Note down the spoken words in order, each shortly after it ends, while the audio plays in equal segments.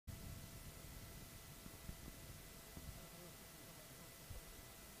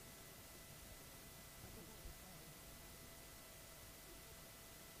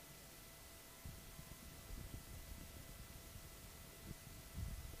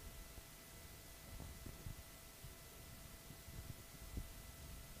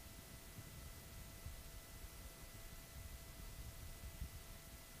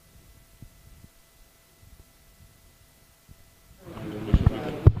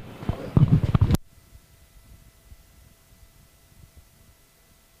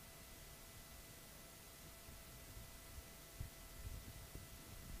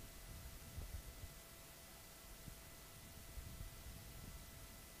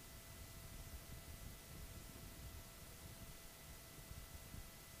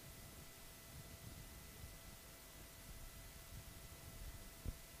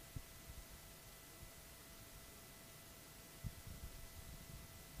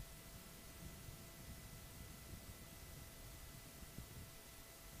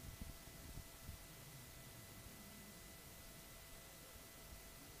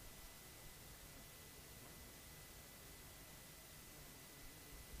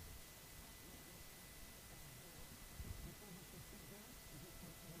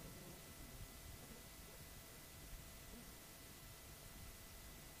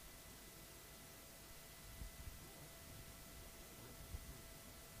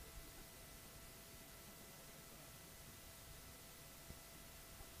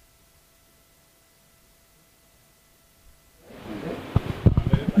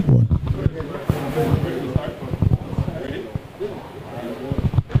One.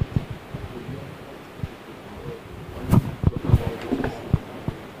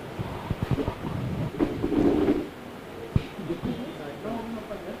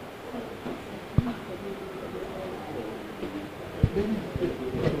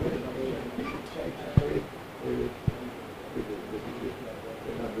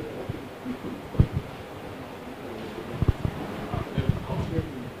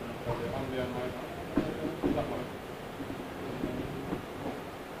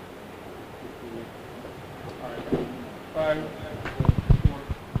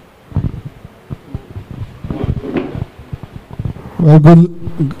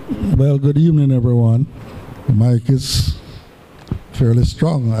 Well, good evening, everyone. The mic is fairly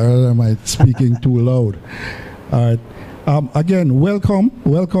strong, or am I speaking too loud? All right. Again, welcome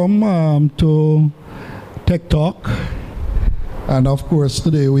to Tech Talk. And of course,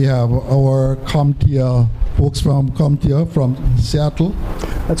 today we have our CompTIA folks from CompTIA from Seattle.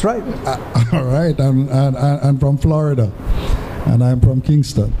 That's right. All right, and from Florida, and I'm from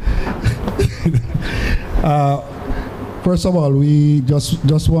Kingston. First of all, we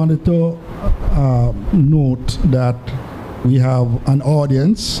just wanted to note that we have an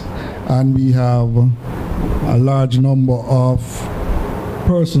audience and we have a large number of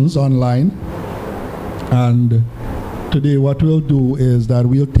persons online. And today what we'll do is that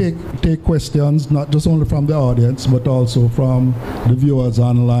we'll take questions, not just only from the audience, but also from the viewers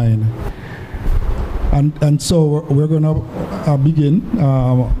online. And so we're going to begin.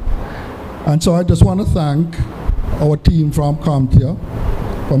 And so I just want to thank our team from CompTIA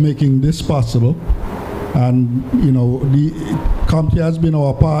for making this possible. And you know, CompTIA has been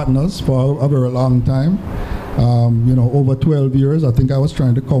our partners for a very long time. You know, over 12 years. I think I was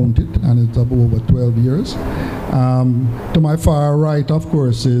trying to count it, and it's over 12 years. To my far right, of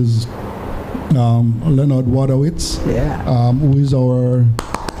course, is Leonard Wadowitz, who is our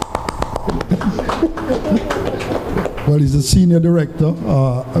well, he's the Senior Director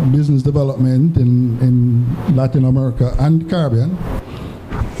of Business Development in Latin America and the Caribbean.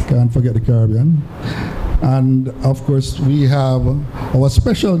 Can't forget the Caribbean. And of course, we have our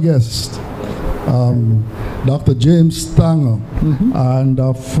special guest, Dr. James Stanger. And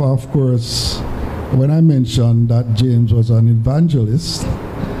of course, when I mentioned that James was an evangelist,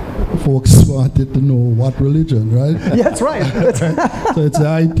 folks wanted to know what religion, right? Yeah, that's right. So it's the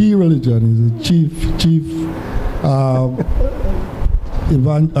IT religion. He's the chief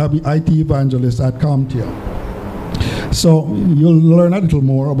IT evangelist at CompTIA. So you'll learn a little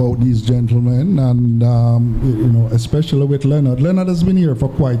more about these gentlemen, and you know, especially with Leonard. Leonard has been here for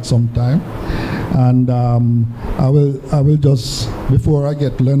quite some time, and I will just, before I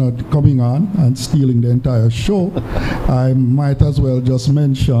get Leonard coming on and stealing the entire show, I might as well just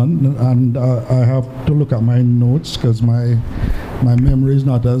mention, and I have to look at my notes because my memory is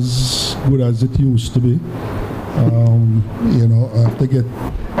not as good as it used to be. You know, I have to get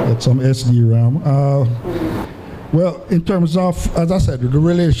some SD RAM. Well, in terms of, as I said, the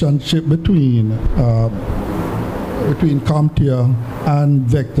relationship between CompTIA and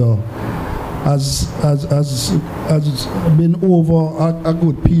Vector has been over a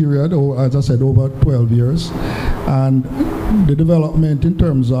good period, or as I said, over 12 years. And the development in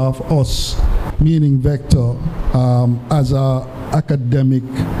terms of us, meaning Vector, as a academic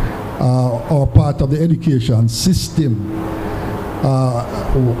or part of the education system,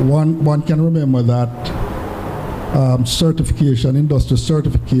 one can remember that industry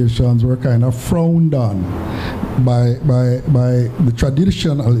certifications were kind of frowned on by the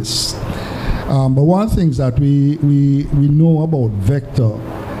traditionalists. But one thing that we know about Vector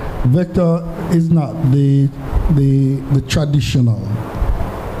is not the traditional.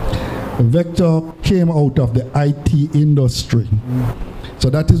 Vector came out of the IT industry. So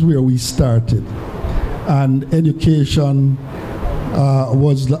that is where we started. And education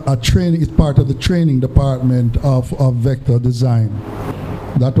was a training, it's part of the training department of Vector Design.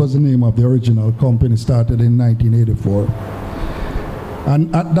 That was the name of the original company, started in 1984.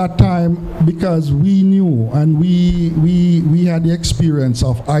 And at that time, because we knew and we had the experience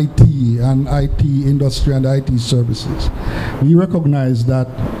of IT and IT industry and IT services, we recognized that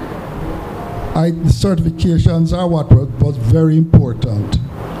the certifications are what was very important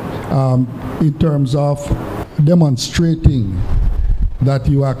in terms of demonstrating that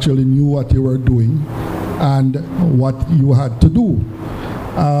you actually knew what you were doing and what you had to do.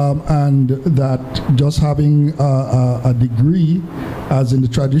 And that just having a degree, as in the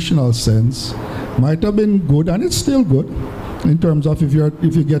traditional sense, might have been good, and it's still good, in terms of if you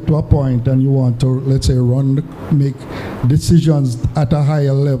get to a point and you want to, let's say, make decisions at a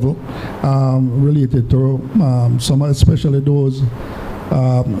higher level related to some, especially those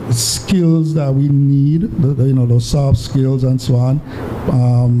skills that we need, those soft skills and so on,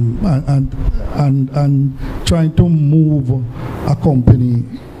 and trying to move a company,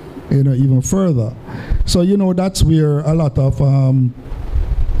 even further. So that's where a lot of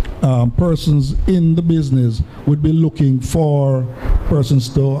persons in the business would be looking for persons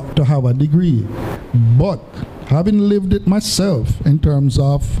to have a degree. But having lived it myself in terms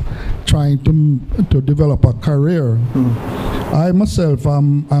of trying to develop a career, I myself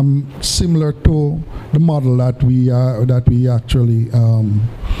am similar to the model that we actually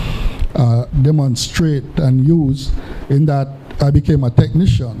demonstrate and use, in that I became a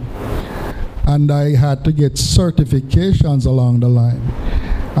technician and I had to get certifications along the line.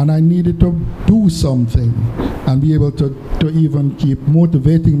 And I needed to do something and be able to even keep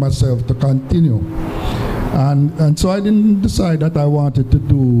motivating myself to continue. And so I didn't decide that I wanted to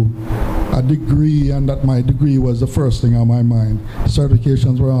do a degree and that my degree was the first thing on my mind.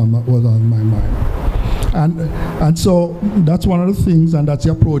 Certifications was on my mind. And so that's one of the things, and that's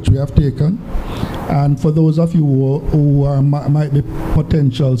the approach we have taken. And for those of you who might be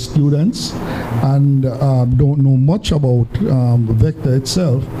potential students and don't know much about Vector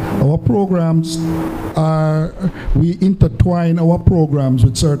itself, our programs we intertwine our programs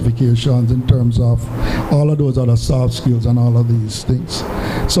with certifications in terms of all of those other soft skills and all of these things.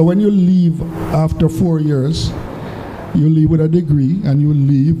 So when you leave after 4 years, you leave with a degree and you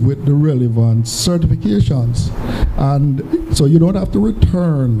leave with the relevant certifications. And so you don't have to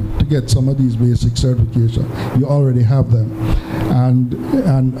return to get some of these basic certifications. You already have them. And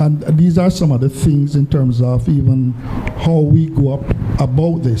these are some of the things in terms of even how we go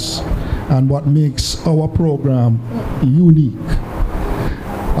about this and what makes our program unique.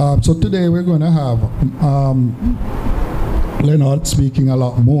 So today we're going to have Leonard speaking a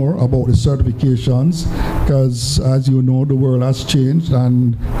lot more about the certifications, because as you know, the world has changed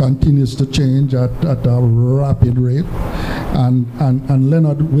and continues to change at a rapid rate. And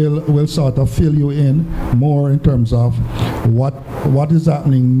Leonard will sort of fill you in more in terms of what is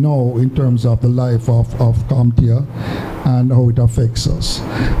happening now in terms of the life of CompTIA and how it affects us.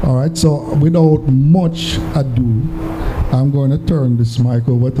 All right, so without much ado, I'm going to turn this mic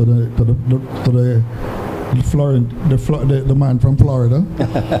over to the man from Florida,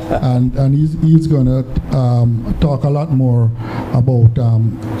 and he's going to talk a lot more about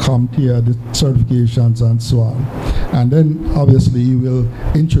CompTIA, the certifications and so on. And then obviously he will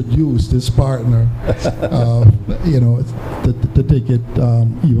introduce this partner, to take it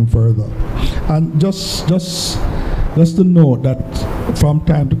even further. And just to note that from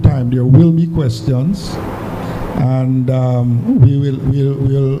time to time there will be questions, and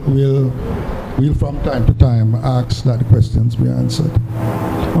we'll from time to time ask that the questions be answered.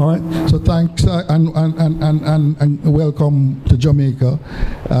 All right. So thanks and welcome to Jamaica,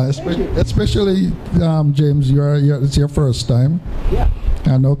 especially James. It's your first time. Yeah.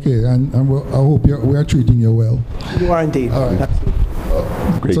 And okay. And I hope we are treating you well. You are indeed. All right.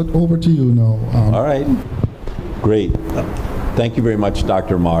 Great. So over to you now. All right. Great. Thank you very much,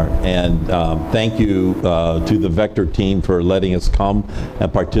 Dr. Marr, and thank you to the Vector team for letting us come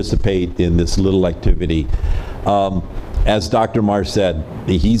and participate in this little activity. As Dr. Marr said,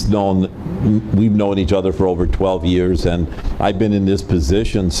 we've known each other for over 12 years, and I've been in this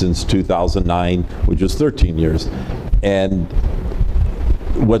position since 2009, which was 13 years. And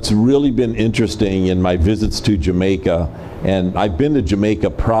what's really been interesting in my visits to Jamaica, and I've been to Jamaica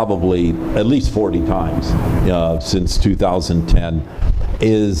probably at least 40 times since 2010,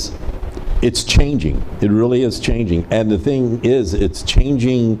 is it's changing. It really is changing. And the thing is, it's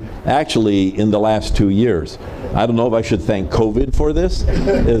changing actually in the last 2 years. I don't know if I should thank COVID for this.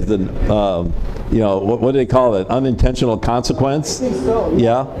 Is the, what do they call it? Unintentional consequence? I think so.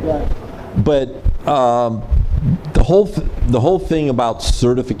 Yeah. But the whole thing about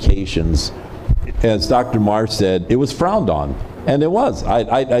certifications, as Dr. Marr said, it was frowned on, and it was.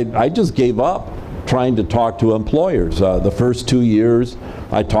 I just gave up trying to talk to employers. The first 2 years,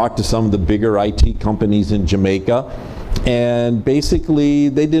 I talked to some of the bigger IT companies in Jamaica, and basically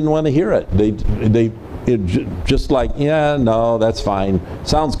they didn't want to hear it. Just like, yeah, no, that's fine.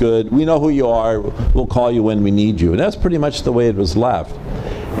 Sounds good. We know who you are. We'll call you when we need you. And that's pretty much the way it was left.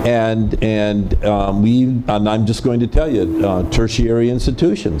 And I'm just going to tell you, tertiary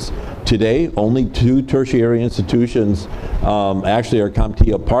institutions. Today, only 2 tertiary institutions actually are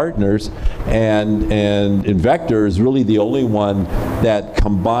CompTIA partners, and Vector is really the only one that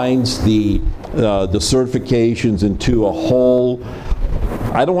combines the the certifications into a whole,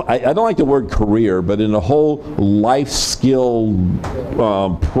 I don't like the word career, but in a whole life skill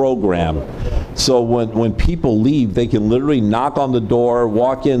program. So when people leave, they can literally knock on the door,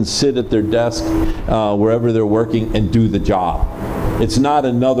 walk in, sit at their desk, wherever they're working, and do the job. It's not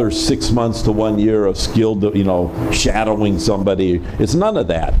another 6 months to 1 year of skilled, shadowing somebody. It's none of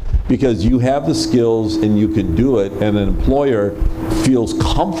that, because you have the skills and you can do it, and an employer feels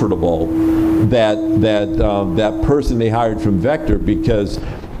comfortable that that person they hired from Vector, because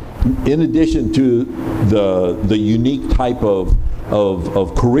in addition to the unique type of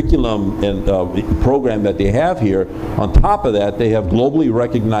curriculum and program that they have here, on top of that, they have globally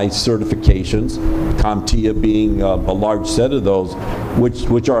recognized certifications, CompTIA being a large set of those,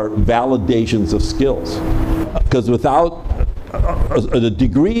 which are validations of skills. Because without a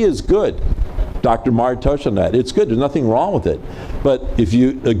degree is good. Dr. Marr touched on that. It's good. There's nothing wrong with it. But if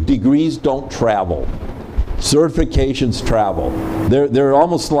degrees don't travel, certifications travel. They're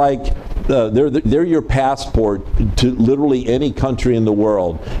almost like they're your passport to literally any country in the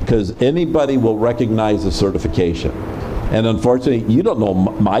world, because anybody will recognize the certification. And unfortunately, you don't know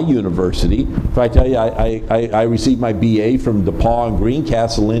my university. If I tell you I received my BA from DePaul in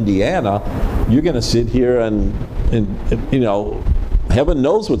Greencastle, Indiana, you're going to sit here and heaven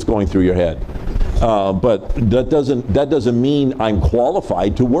knows what's going through your head. But that doesn't mean I'm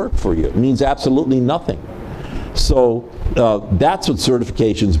qualified to work for you. It means absolutely nothing. So that's what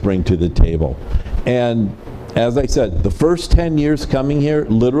certifications bring to the table. And as I said, the first 10 years coming here,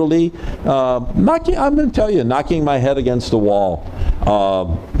 literally, I'm going to tell you, knocking my head against the wall.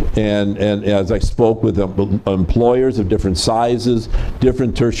 And as I spoke with employers of different sizes,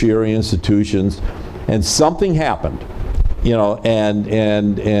 different tertiary institutions, and something happened,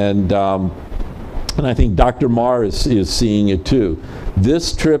 and I think Dr. Marr is seeing it too.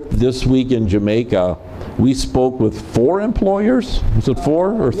 This trip this week in Jamaica, we spoke with 4 employers. Was it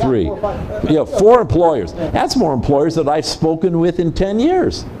 4 or 3? 4 or 5. Yeah, 4 employers. That's more employers that I've spoken with in 10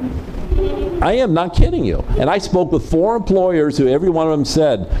 years. I am not kidding you. And I spoke with 4 employers who every one of them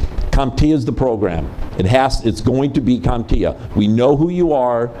said, CompTIA is the program. It's going to be CompTIA. We know who you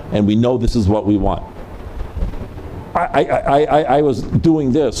are, and we know this is what we want. I was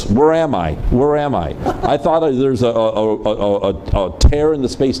doing this. Where am I? Where am I? I thought there's a tear in the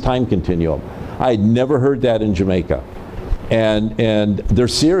space-time continuum. I had never heard that in Jamaica. And they're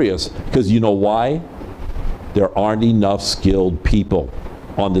serious, because you know why? There aren't enough skilled people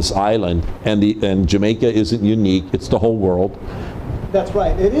on this island, and Jamaica isn't unique. It's the whole world. That's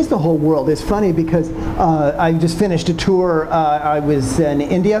right. It is the whole world. It's funny because I just finished a tour. I was in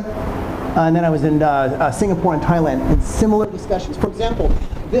India, and then I was in Singapore and Thailand, and similar discussions. For example,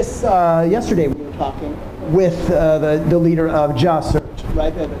 this yesterday we were talking with the leader of JASERT,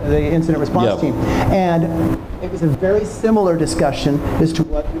 right, the incident response team, and it was a very similar discussion as to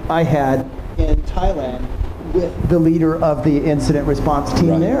what I had in Thailand with the leader of the incident response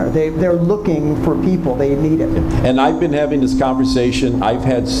team there. They're looking for people. They need it. And I've been having this conversation. I've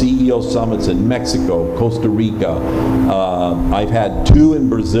had CEO summits in Mexico, Costa Rica. I've had 2 in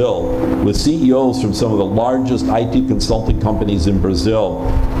Brazil with CEOs from some of the largest IT consulting companies in Brazil.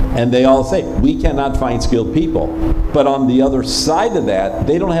 And they all say, we cannot find skilled people. But on the other side of that,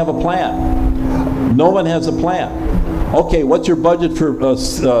 they don't have a plan. No one has a plan. Okay, what's your budget for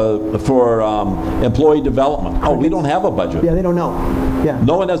employee development? Oh, we don't have a budget. Yeah, they don't know. Yeah.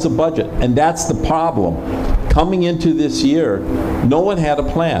 No one has a budget, and that's the problem. Coming into this year, no one had a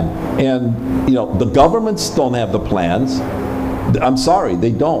plan, and the governments don't have the plans. I'm sorry,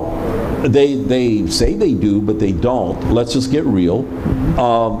 they don't. They say they do, but they don't. Let's just get real.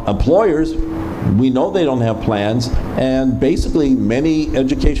 Employers, we know they don't have plans, and basically many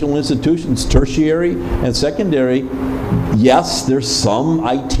educational institutions, tertiary and secondary, yes, there's some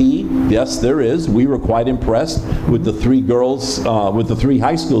IT. Yes, there is. We were quite impressed with the 3 girls, with the 3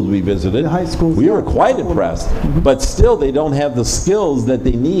 high schools we visited. The high schools. We were quite impressed. But still, they don't have the skills that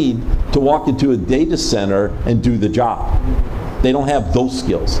they need to walk into a data center and do the job. They don't have those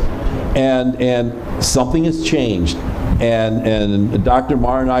skills. And something has changed. And Dr.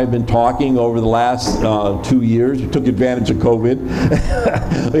 Marr and I have been talking over the last 2 years. We took advantage of COVID.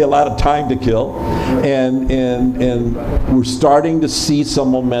 We had a lot of time to kill. And we're starting to see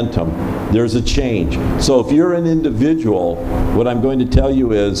some momentum. There's a change. So if you're an individual, what I'm going to tell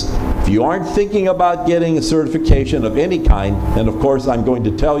you is, if you aren't thinking about getting a certification of any kind, then of course I'm going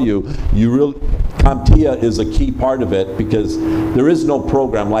to tell you, CompTIA is a key part of it, because there is no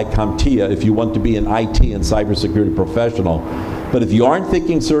program like CompTIA if you want to be an IT and cybersecurity professional. But if you aren't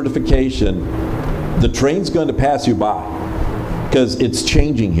thinking certification, the train's going to pass you by, because it's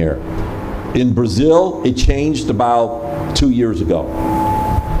changing here. In Brazil, it changed about 2 years ago.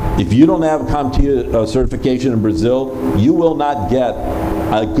 If you don't have a CompTIA certification in Brazil, you will not get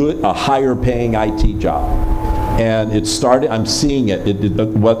a higher paying IT job. And it started, I'm seeing it.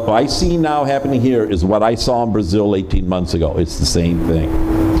 What I see now happening here is what I saw in Brazil 18 months ago. It's the same thing.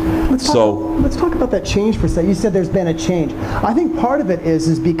 Let's talk about that change for a second. You said there's been a change. I think part of it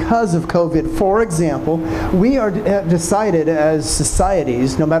is because of COVID. For example, we have decided as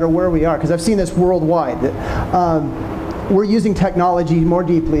societies, no matter where we are, because I've seen this worldwide, that we're using technology more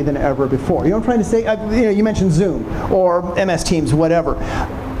deeply than ever before. You know what I'm trying to say? You mentioned Zoom or MS Teams, whatever.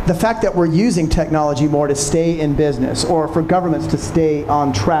 The fact that we're using technology more to stay in business or for governments to stay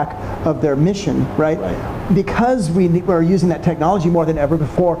on track of their mission, right? Because we're using that technology more than ever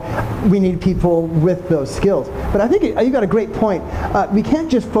before, we need people with those skills. But I think you got a great point. We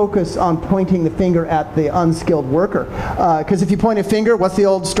can't just focus on pointing the finger at the unskilled worker. Because if you point a finger, what's the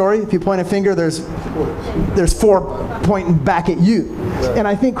old story? If you point a finger, there's four pointing back at you. And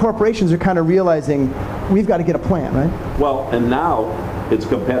I think corporations are kind of realizing we've got to get a plan, right? Well, and now it's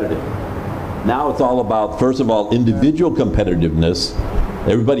competitive. Now it's all about, first of all, individual competitiveness.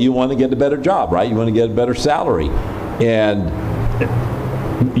 Everybody, you want to get a better job, right? You want to get a better salary. And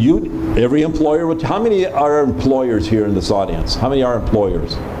every employer would, how many are employers here in this audience? How many are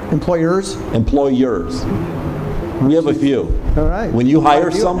employers? Employers? Employers. We have a few. All right. When you hire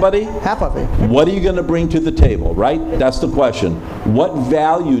somebody, half of it. What are you going to bring to the table, right? That's the question. What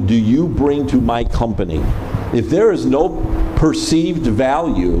value do you bring to my company? If there is no perceived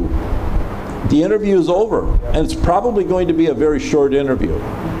value, the interview is over. And it's probably going to be a very short interview.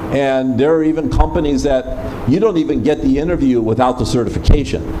 And there are even companies that you don't even get the interview without the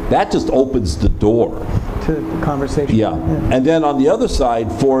certification. That just opens the door to the conversation. Yeah. And then on the other side,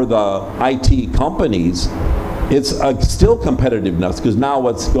 for the IT companies, it's still competitiveness, because now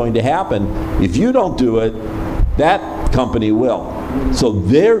what's going to happen, if you don't do it, that company will. So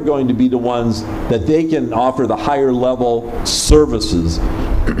they're going to be the ones that they can offer the higher level services,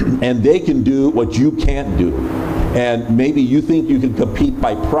 and they can do what you can't do. And maybe you think you can compete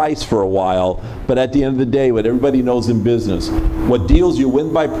by price for a while, but at the end of the day, what everybody knows in business, what deals you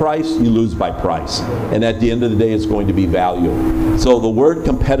win by price, you lose by price. And at the end of the day, it's going to be value. So the word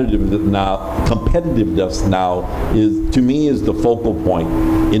competitiveness now is, to me, is the focal point.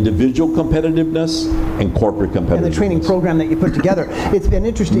 Individual competitiveness and corporate competitiveness. And the training program that you put together, it's been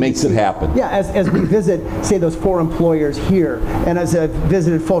interesting. Makes it happen. Yeah, as we visit, say, those 4 employers here, and as I've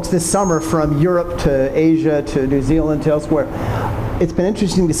visited folks this summer from Europe to Asia to New Zealand to elsewhere, it's been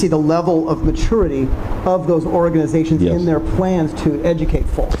interesting to see the level of maturity of those organizations in their plans to educate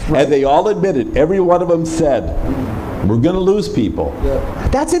folks. Right? And they all admitted, every one of them said, we're going to lose people.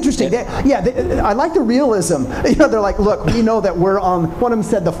 That's interesting. I like the realism. They're like, look, we know that we're on, one of them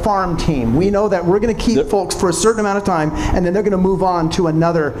said, the farm team. We know that we're going to keep folks for a certain amount of time, and then they're going to move on to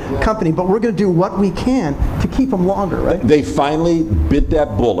another company. But we're going to do what we can to keep them longer, right? They finally bit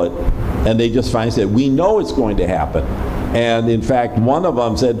that bullet, and they just finally said, we know it's going to happen. And in fact, one of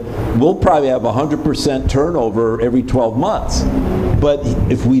them said, we'll probably have 100% turnover every 12 months. But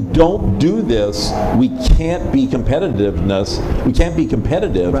if we don't do this, we can't be competitive, and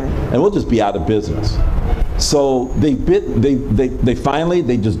we'll just be out of business. So they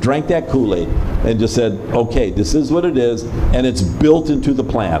finally just drank that Kool-Aid and just said, okay, this is what it is, and it's built into the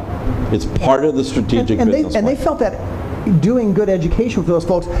plan. It's part of the strategic business plan. And they felt that doing good education for those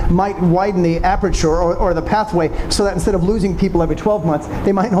folks might widen the aperture or the pathway, so that instead of losing people every 12 months,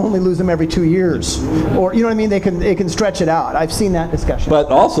 they might only lose them every 2 years. Or, you know what I mean? They can stretch it out. I've seen that discussion.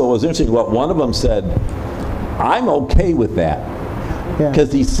 But also, it was interesting what one of them said, I'm okay with that.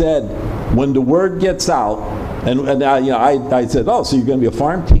 Because he said, when the word gets out, and I said, oh, so you're going to be a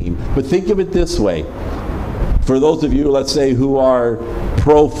farm team. But think of it this way. For those of you, let's say, who are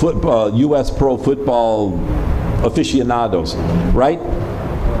U.S. pro football aficionados, right?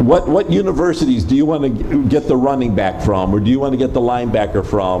 What universities do you want to get the running back from, or do you want to get the linebacker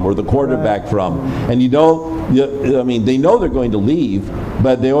from, or the quarterback from? And they know they're going to leave,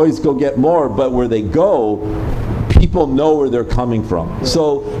 but they always go get more. But where they go, people know where they're coming from.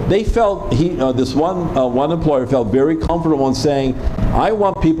 So they felt, this one employer felt very comfortable in saying, I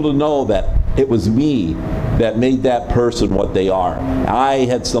want people to know that it was me that made that person what they are. I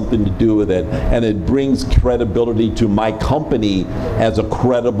had something to do with it, and it brings credibility to my company as a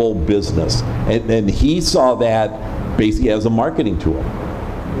credible business. And he saw that basically as a marketing tool.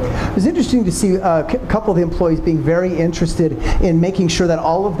 It was interesting to see a couple of the employees being very interested in making sure that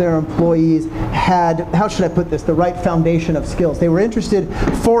all of their employees had, how should I put this, the right foundation of skills. They were interested,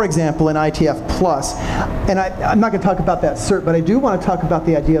 for example, in ITF Plus. And I'm not going to talk about that cert, but I do want to talk about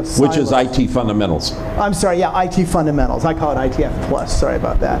the idea of silos. Which is IT fundamentals. I'm sorry, yeah, IT fundamentals. I call it ITF Plus, sorry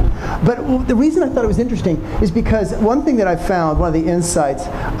about that. But the reason I thought it was interesting is because one thing that I've found, one of the insights,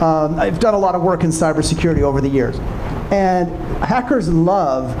 I've done a lot of work in cybersecurity over the years. And hackers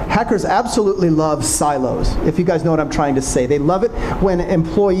absolutely love silos, if you guys know what I'm trying to say. They love it when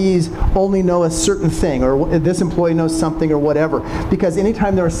employees only know a certain thing, or this employee knows something or whatever. Because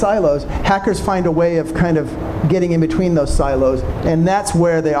anytime there are silos, hackers find a way of kind of getting in between those silos, and that's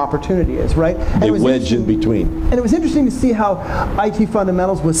where the opportunity is, right? And they wedge in between. And it was interesting to see how IT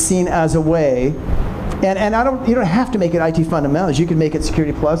fundamentals was seen as a way. And you don't have to make it IT fundamentals. You can make it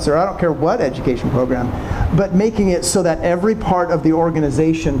Security Plus, or I don't care what education program, but making it so that every part of the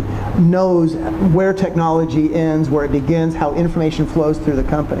organization knows where technology ends, where it begins, how information flows through the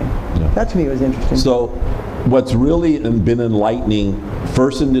company. Yeah. That to me was interesting. So what's really been enlightening,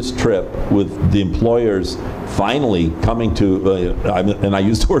 first in this trip with the employers finally coming to, and I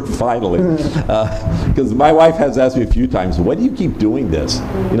use the word finally, because my wife has asked me a few times, why do you keep doing this?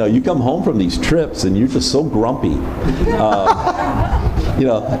 You know, you come home from these trips and you're just so grumpy. You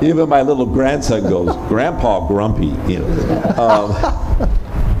know, even my little grandson goes, Grandpa grumpy. You know.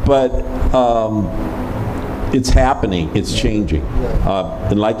 It's happening, it's changing.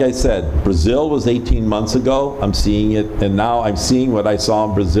 And like I said, Brazil was 18 months ago, I'm seeing it, and now I'm seeing what I saw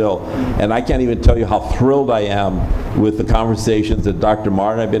in Brazil. And I can't even tell you how thrilled I am with the conversations that Dr.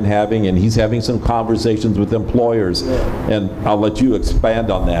 Marr and I've been having, and he's having some conversations with employers, and I'll let you expand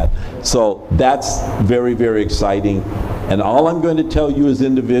on that. So that's very, very exciting. And all I'm going to tell you as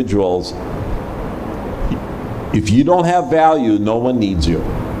individuals, if you don't have value, no one needs you.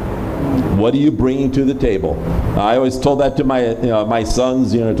 What are you bringing to the table? I always told that to my, my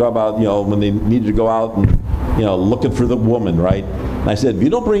sons, talk about, when they need to go out and, looking for the woman, right? And I said, if you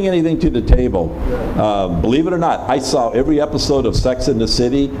don't bring anything to the table, believe it or not, I saw every episode of Sex and the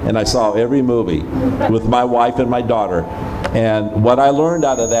City, and I saw every movie with my wife and my daughter. And what I learned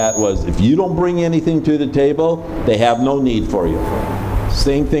out of that was, if you don't bring anything to the table, they have no need for you.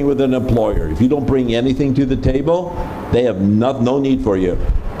 Same thing with an employer. If you don't bring anything to the table, they have no need for you.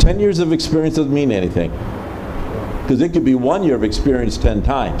 10 years of experience doesn't mean anything, because it could be 1 year of experience 10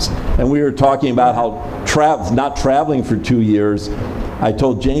 times. And we were talking about how not traveling for 2 years, I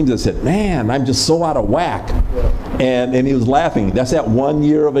told James, I said, man, I'm just so out of whack. And he was laughing. That's that 1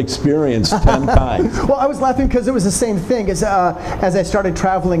 year of experience 10 times. Well, I was laughing because it was the same thing as I started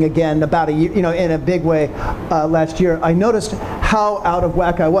traveling again about a year, in a big way last year. I noticed how out of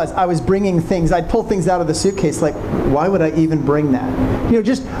whack I was. I was bringing things. I'd pull things out of the suitcase. Like, why would I even bring that?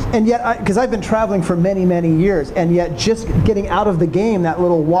 And yet, because I've been traveling for many, many years, and yet just getting out of the game that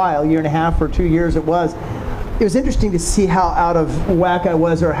little while, year and a half or 2 years it was interesting to see how out of whack I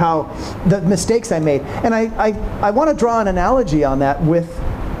was, or how the mistakes I made. And I want to draw an analogy on that with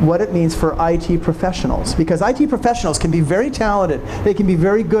what it means for IT professionals, because IT professionals can be very talented. They can be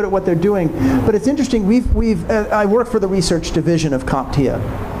very good at what they're doing. But it's interesting. I work for the research division of CompTIA,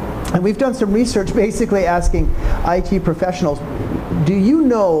 and we've done some research basically asking IT professionals, do you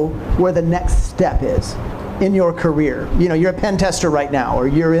know where the next step is in your career? You're a pen tester right now, or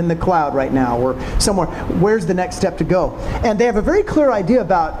you're in the cloud right now, or somewhere. Where's the next step to go? And they have a very clear idea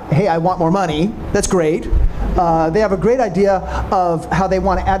about, hey, I want more money. That's great. They have a great idea of how they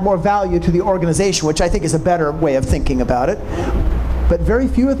want to add more value to the organization, which I think is a better way of thinking about it. But very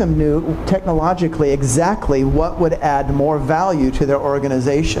few of them knew technologically exactly what would add more value to their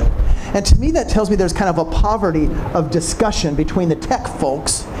organization. And to me, that tells me there's kind of a poverty of discussion between the tech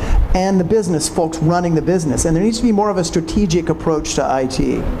folks and the business folks running the business. And there needs to be more of a strategic approach to IT.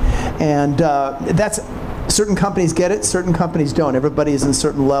 And certain companies get it, certain companies don't. Everybody is in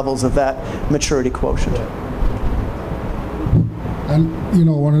certain levels of that maturity quotient. And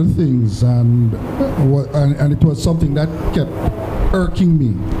one of the things, and it was something that kept irking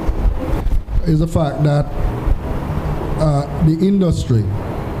me, is the fact that the industry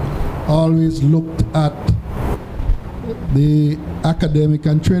always looked at the academic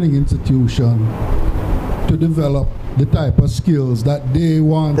and training institution to develop the type of skills that they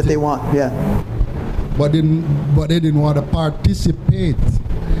want. That they want, yeah. But they didn't want to participate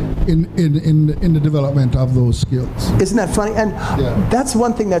in the development of those skills. Isn't that funny? And that's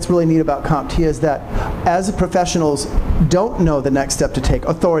one thing that's really neat about CompTIA, is that as professionals, don't know the next step to take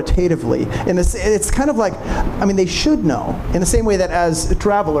authoritatively. And it's kind of like, I mean, they should know. In the same way that as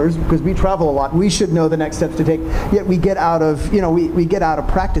travelers, because we travel a lot, we should know the next steps to take. Yet we get out of, we get out of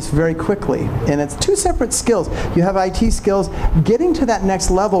practice very quickly. And it's two separate skills. You have IT skills. Getting to that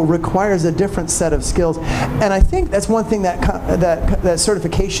next level requires a different set of skills. And I think that's one thing that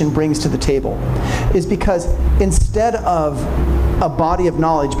certification brings to the table, is because instead of a body of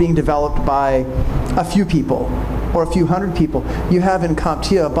knowledge being developed by a few people or a few hundred people, you have in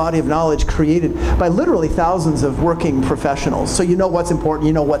CompTIA a body of knowledge created by literally thousands of working professionals. So you know what's important,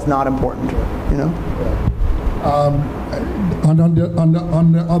 you know what's not important. And on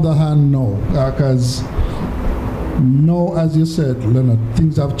the other hand, no, because no, as you said, Leonard,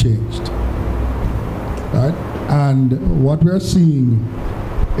 things have changed, right? And what we're seeing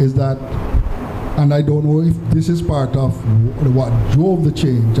is that, and I don't know if this is part of what drove the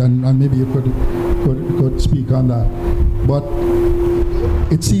change, and maybe you could speak on that. But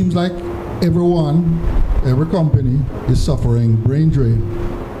it seems like every company is suffering brain drain.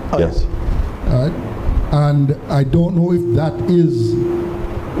 Yes. Right? And I don't know if that is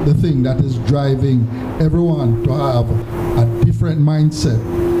the thing that is driving everyone to have a different mindset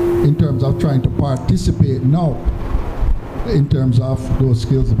in terms of trying to participate now in terms of those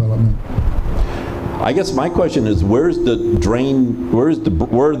skills development. I guess my question is, where are the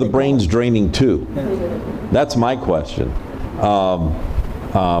brains draining to? That's my question.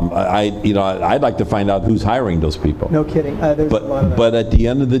 I'd like to find out who's hiring those people. No kidding. There's a lot of that. But at the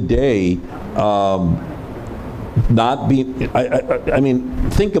end of the day,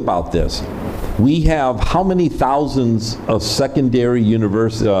 think about this. We have how many thousands of post-secondary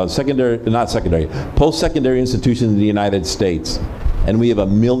institutions in the United States, and we have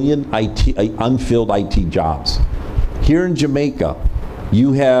 1 million unfilled IT jobs. Here in Jamaica,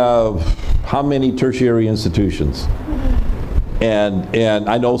 you have how many tertiary institutions? And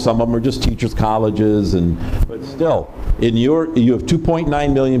I know some of them are just teachers' colleges, but still, you have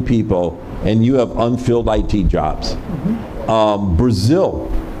 2.9 million people, and you have unfilled IT jobs. Brazil,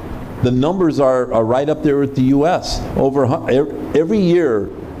 the numbers are right up there with the U.S. Every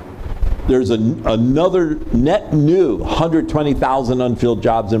year, there's another net new 120,000 unfilled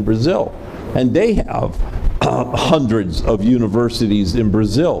jobs in Brazil, and they have hundreds of universities in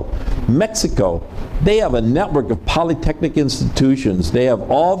Brazil. Mexico, they have a network of polytechnic institutions. They have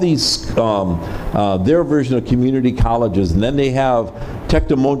all these, their version of community colleges, and then they have Tec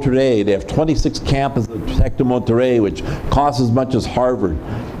de Monterrey. They have 26 campuses of Tec de Monterrey, which costs as much as Harvard.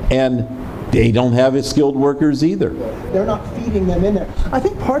 And they don't have skilled workers either. They're not feeding them in there. I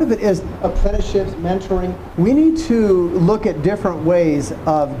think part of it is apprenticeships, mentoring. We need to look at different ways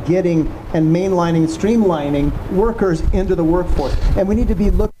of getting and mainlining, streamlining workers into the workforce. And we need to be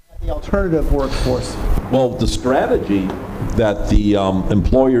looking at the alternative workforce. Well, the strategy that the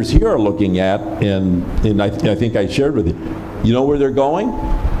employers here are looking at, and I think I shared with you know where they're going?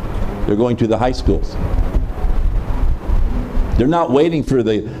 They're going to the high schools. They're not waiting for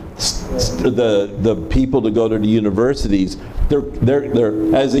the people to go to the universities. They're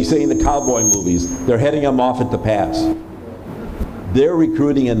as they say in the cowboy movies, they're heading them off at the pass. They're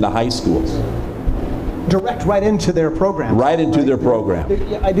recruiting in the high schools. Direct right into their program. Right into their program.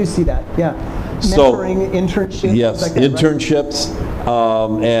 Yeah, I do see that, yeah. So, mentoring, internships. Yes, like that, internships,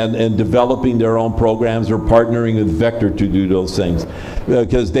 right? And developing their own programs, or partnering with Vector to do those things.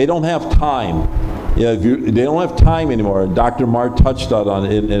 Because they don't have time. They don't have time anymore. Dr. Marr touched on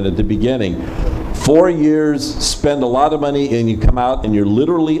it at the beginning. 4 years, spend a lot of money, and you come out and you're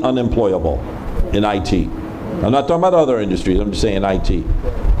literally unemployable in IT. I'm not talking about other industries, I'm just saying IT.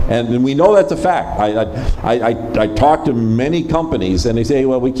 And we know that's a fact. I talk to many companies, and they say,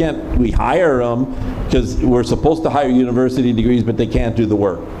 well, we hire them because we're supposed to hire university degrees, but they can't do the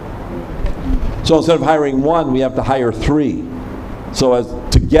work. So instead of hiring one, we have to hire 3. So as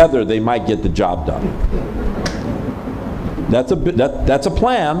together, they might get the job done. That's a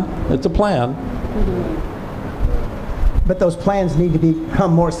plan. It's a plan. But those plans need to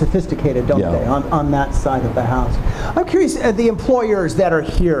become more sophisticated, don't they, on that side of the house. I'm curious, the employers that are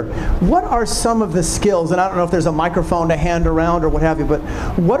here, what are some of the skills, and I don't know if there's a microphone to hand around or what have you, but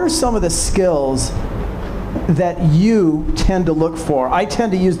what are some of the skills that you tend to look for? I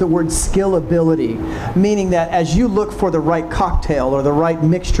tend to use the word skillability, meaning that as you look for the right cocktail or the right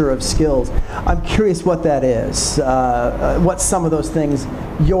mixture of skills, I'm curious what that is. What some of those things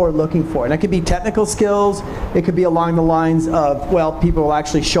you're looking for. And it could be technical skills. It could be along the lines of, well, people will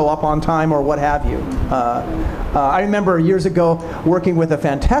actually show up on time or what have you. I remember years ago working with a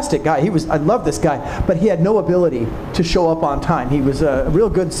fantastic guy. I love this guy, but he had no ability to show up on time. He was a real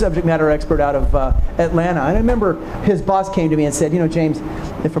good subject matter expert out of Atlanta. And I remember his boss came to me and said, you know, James,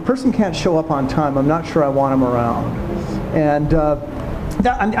 if a person can't show up on time, I'm not sure I want him around. And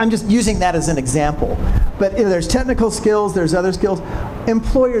I'm just using that as an example. But there's technical skills, there's other skills.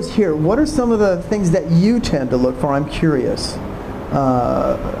 Employers here, what are some of the things that you tend to look for? I'm curious.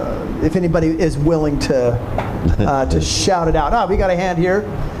 If anybody is willing to shout it out. We got a hand here.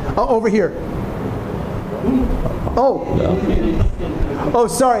 Oh, over here. Oh,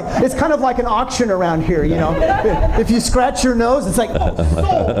 sorry. It's kind of like an auction around here, you know. If you scratch your nose, it's like, oh,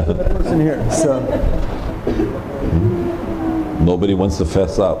 sold to the person here. So. Nobody wants to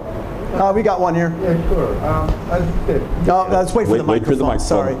fess up. We got one here. Yeah, sure. Let's wait for the microphone. Wait for the microphone.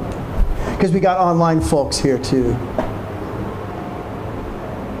 Sorry. Because we got online folks here, too.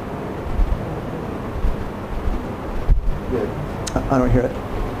 I don't hear it.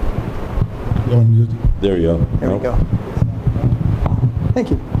 There you go. There we go. Thank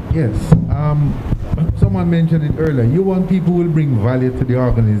you. Yes. Someone mentioned it earlier. You want people who will bring value to the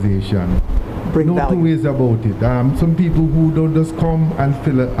organization. Bring no value. two ways about it. Some people who don't just come and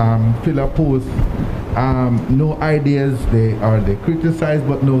fill a post, no ideas. They criticize,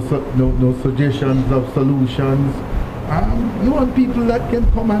 but no suggestions of solutions. You want people that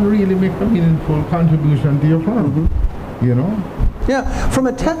can come and really make a meaningful contribution to your firm. Mm-hmm. You know. Yeah, from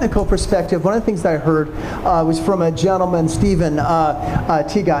a technical perspective, one of the things that I heard was from a gentleman, Stephen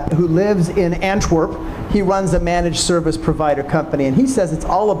Tigat, who lives in Antwerp. He runs a managed service provider company, and he says it's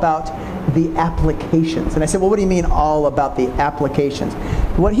all about the applications. And I said, well, what do you mean all about the applications?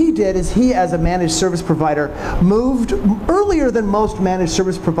 What he did is he, as a managed service provider, moved earlier than most managed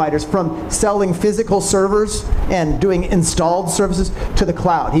service providers from selling physical servers and doing installed services to the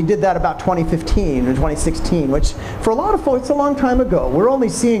cloud. He did that about 2015 or 2016, which for a lot of folks, it's a long time ago. We're only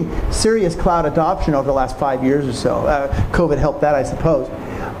seeing serious cloud adoption over the last 5 years or so. COVID helped that, I suppose.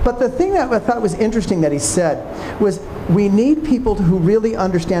 But the thing that I thought was interesting that he said was we need people who really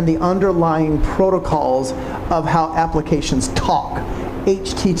understand the underlying protocols of how applications talk.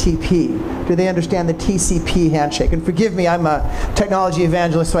 HTTP. Do they understand the TCP handshake? And forgive me, I'm a technology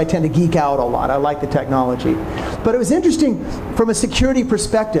evangelist, so I tend to geek out a lot. I like the technology. But it was interesting from a security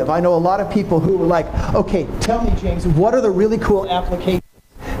perspective. I know a lot of people who were like, okay, tell me, James, what are the really cool applications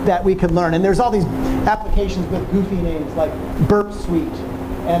that we could learn? And there's all these applications with goofy names like Burp Suite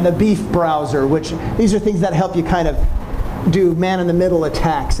and the Beef browser, which these are things that help you kind of do man-in-the-middle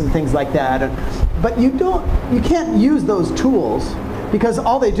attacks and things like that. But you can't use those tools because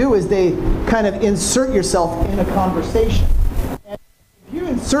all they do is they kind of insert yourself in a conversation. And if you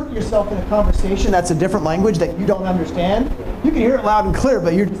insert yourself in a conversation that's a different language that you don't understand, you can hear it loud and clear,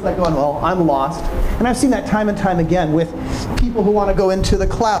 but you're just like going, well, I'm lost. And I've seen that time and time again with people who want to go into the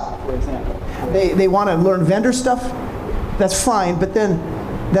cloud, for example. They want to learn vendor stuff, that's fine, but then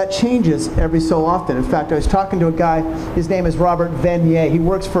that changes every so often. In fact, I was talking to a guy, his name is Robert Venier. He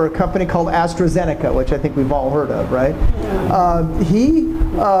works for a company called AstraZeneca, which I think we've all heard of, right? He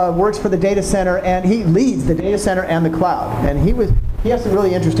works for the data center, and he leads the data center and the cloud. And he has some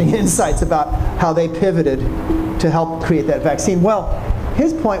really interesting insights about how they pivoted to help create that vaccine. Well,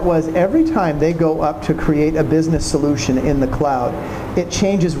 his point was every time they go up to create a business solution in the cloud, it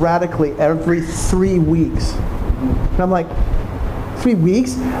changes radically every 3 weeks. And I'm like, 3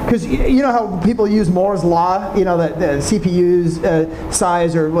 weeks? Because you know how people use Moore's law, you know, that the CPU's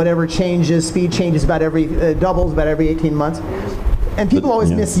size or whatever changes, speed changes about doubles about every 18 months. And people always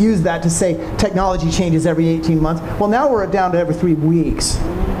misuse that to say technology changes every 18 months. Well, now we're down to every 3 weeks.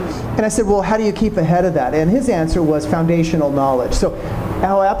 And I said, well, how do you keep ahead of that? And his answer was foundational knowledge. So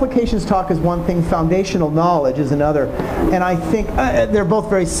how applications talk is one thing, foundational knowledge is another. And I think they're both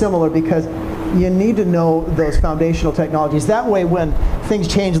very similar because you need to know those foundational technologies. That way when things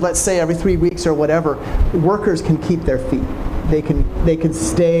change, let's say every 3 weeks or whatever, workers can keep their feet. They can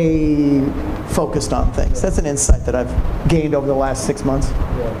stay focused on things. That's an insight that I've gained over the last 6 months.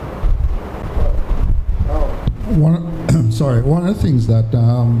 One of the things that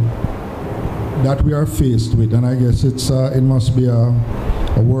that we are faced with, and I guess it must be a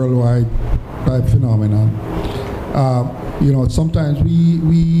worldwide type phenomenon. You know, sometimes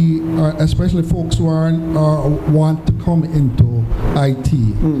we are, especially folks who want to come into IT,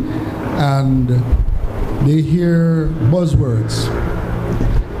 and they hear buzzwords,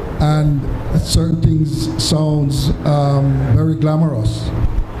 and certain things sounds very glamorous.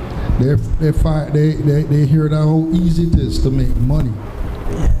 They hear that how easy it is to make money,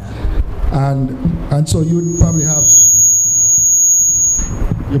 and so you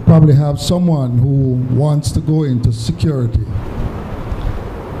probably have someone who wants to go into security,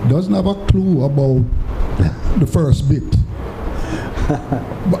 doesn't have a clue about the first bit.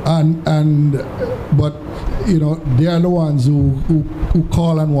 But you know, they are the ones who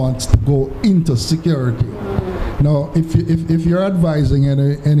call and wants to go into security. Now, if you're advising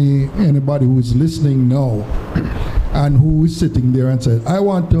anybody who is listening now and who is sitting there and says, I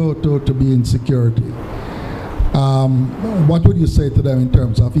want to be in security, what would you say to them in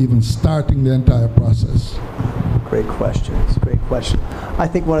terms of even starting the entire process? Great question. It's a great question. I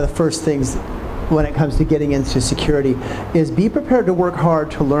think one of the first things when it comes to getting into security is be prepared to work hard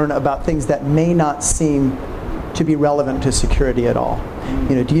to learn about things that may not seem to be relevant to security at all.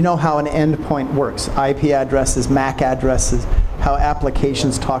 You know, do you know how an endpoint works? IP addresses, MAC addresses, how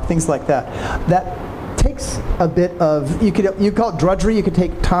applications talk, things like that. That takes a bit of, you call it drudgery, you could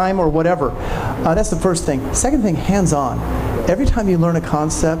take time or whatever. That's the first thing. Second thing, hands-on. Every time you learn a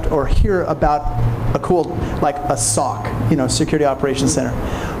concept or hear about a cool, like a SOC, you know, Security Operations Center,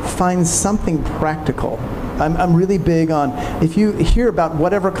 find something practical. I'm really big on, if you hear about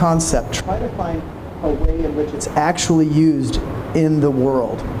whatever concept, try to find a way in which it's actually used in the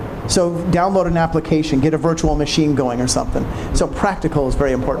world. So download an application, get a virtual machine going or something. So practical is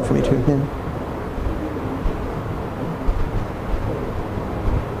very important for me too. Yeah.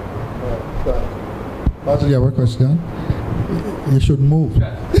 Basil, you have a question? You should move.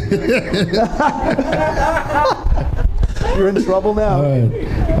 You're in trouble now.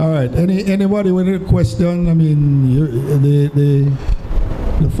 All right. Anybody with a question? I mean,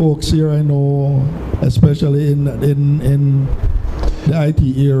 the folks here I know, especially in the IT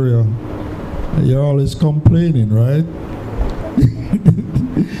area, you're always complaining, right?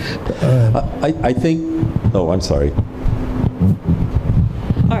 I think. Oh, I'm sorry.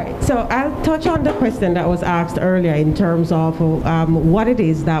 All right, so I'll touch on the question that was asked earlier in terms of what it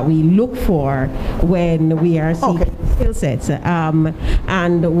is that we look for when we are seeking skill sets,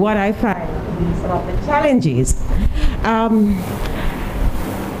 and what I find to be some of the challenges.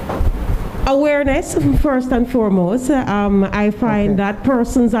 Awareness, first and foremost. I find that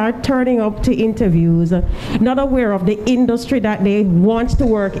persons are turning up to interviews not aware of the industry that they want to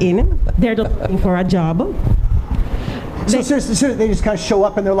work in. They're just looking for a job. So seriously, they just kind of show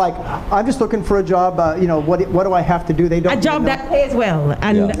up and they're like, I'm just looking for a job, you know, what do I have to do? They don't a job that pays well,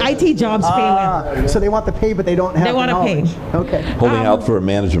 and IT jobs pay well. So they want the pay, but they don't have the knowledge. They want to pay. Okay. Holding out for a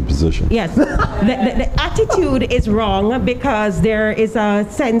management position. Yes. the attitude is wrong because there is a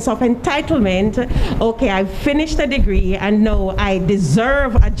sense of entitlement. Okay, I've finished a degree and no, I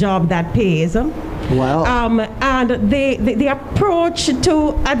deserve a job that pays. Wow. And the approach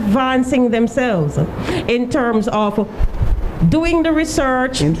to advancing themselves in terms of doing the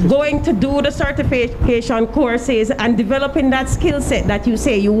research, going to do the certification courses, and developing that skill set that you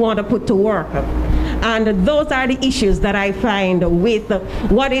say you want to put to work. And those are the issues that I find with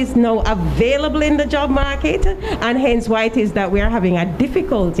what is now available in the job market, and hence why it is that we are having a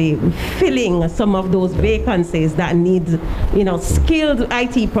difficulty filling some of those vacancies that need, you know, skilled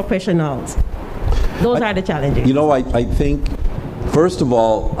IT professionals. Those are the challenges. You know, I think, first of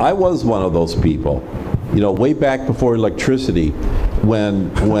all, I was one of those people. You know, way back before electricity,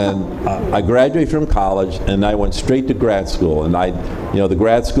 when I graduated from college and I went straight to grad school, and the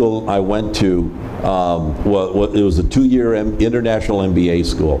grad school I went to, it was a 2-year international MBA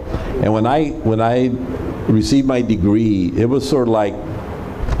school, and when I received my degree, it was sort of like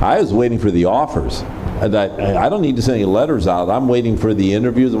I was waiting for the offers. I don't need to send any letters out. I'm waiting for the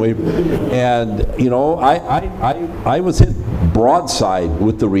interviews and you know, I was hit broadside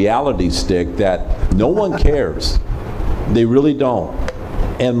with the reality stick that no one cares. They really don't.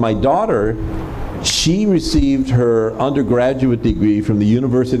 And my daughter, she received her undergraduate degree from the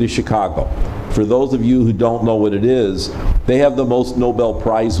University of Chicago. For those of you who don't know what it is, they have the most Nobel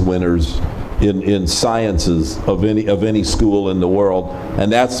Prize winners in sciences of any school in the world,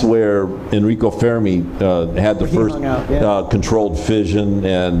 and that's where Enrico Fermi had the first controlled fission,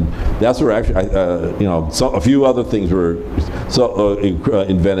 and that's where actually you know, a few other things were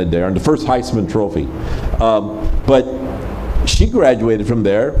invented there, and the first Heisman Trophy. But she graduated from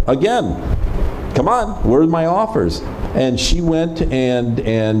there again a come on, where's my offers? And she went and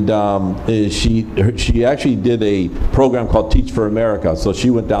she actually did a program called Teach for America. So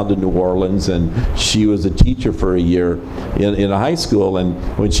she went down to New Orleans, and she was a teacher for a year in a high school. And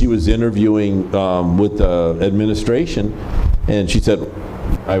when she was interviewing with the administration, and she said,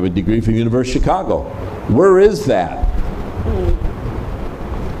 I have a degree from University of Chicago. Where is that?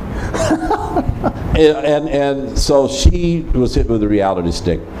 and so she was hit with a reality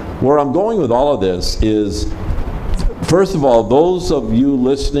stick. Where I'm going with all of this is, first of all, those of you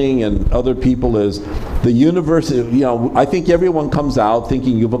listening and other people, is the university, you know, I think everyone comes out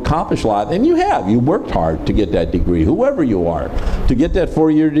thinking you've accomplished a lot, and you have. You worked hard to get that degree, whoever you are, to get that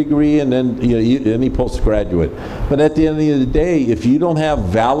 4-year degree and then, you know, any postgraduate. But at the end of the day, if you don't have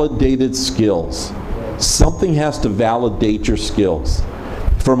validated skills, something has to validate your skills.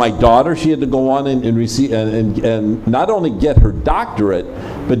 For my daughter, she had to go on and receive and not only get her doctorate,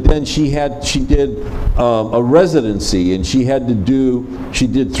 but then she did a residency, and she did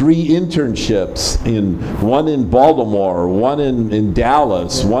 3 internships, one in Baltimore, one in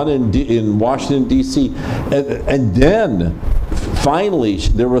Dallas, one in Washington D.C. and then finally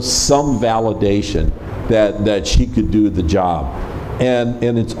there was some validation that she could do the job,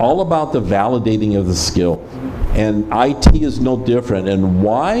 and it's all about the validating of the skill. And IT is no different. And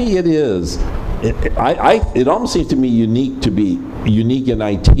why it is, it almost seems to me unique in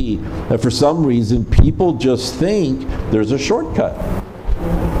IT, that for some reason people just think there's a shortcut.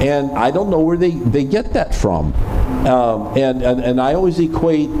 And I don't know where they get that from. And I always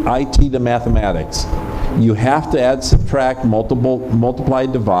equate IT to mathematics. You have to add, subtract, multiply,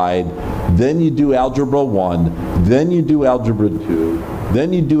 divide, then you do algebra 1, then you do algebra 2,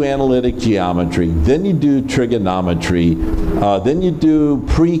 then you do analytic geometry, then you do trigonometry, then you do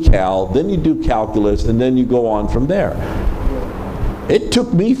pre-cal, then you do calculus, and then you go on from there. It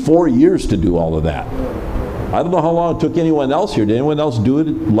took me 4 years to do all of that. I don't know how long it took anyone else here. Did anyone else do it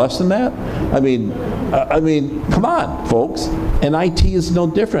less than that? I mean, come on, folks. And IT is no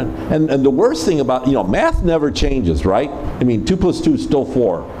different. And the worst thing about, you know, math never changes, right? I mean, 2 + 2 is still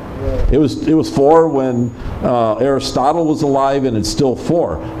 4. It was 4 when Aristotle was alive, and it's still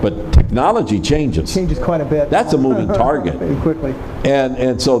 4. But technology changes. It changes quite a bit. That's a moving target. Very quickly.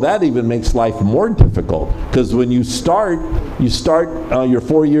 And so that even makes life more difficult, because when you start your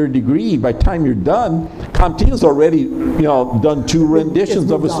 4-year degree. By the time you're done, CompTIA's already, you know, done 2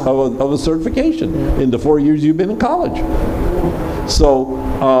 renditions of a certification in the 4 years you've been in college. So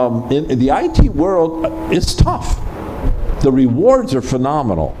in the IT world, it's tough. The rewards are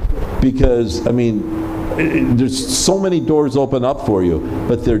phenomenal, because, I mean, there's so many doors open up for you,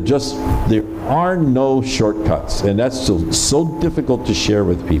 but there are no shortcuts, and that's so difficult to share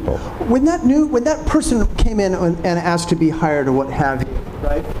with people. When that person came in and asked to be hired or what have you,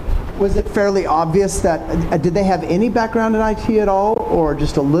 right? Was it fairly obvious that did they have any background in IT at all, or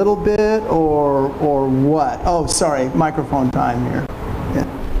just a little bit, or what? Oh, sorry, microphone time here. Yeah.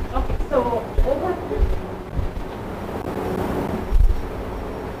 Okay, so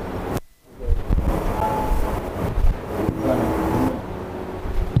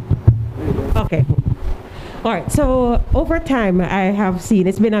okay. All right, so over time I have seen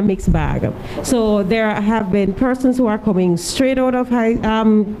it's been a mixed bag. So there have been persons who are coming straight out of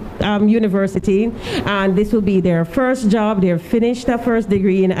university, and this will be their first job. They've finished their first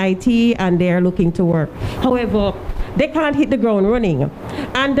degree in IT, and they're looking to work. However, they can't hit the ground running.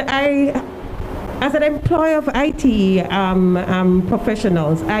 And as an employer of IT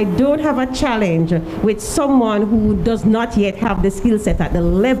professionals, I don't have a challenge with someone who does not yet have the skill set at the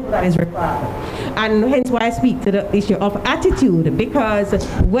level that is required. And hence why I speak to the issue of attitude, because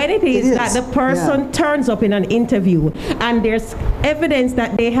when it is that the person turns up in an interview and there's evidence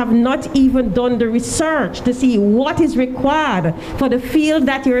that they have not even done the research to see what is required for the field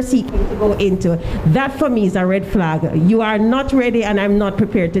that you're seeking to go into, that for me is a red flag. You are not ready, and I'm not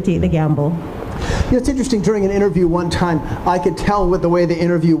prepared to take the gamble. You know, it's interesting, during an interview one time, I could tell what the way the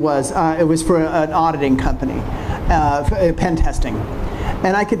interview was. It was for an auditing company, pen testing.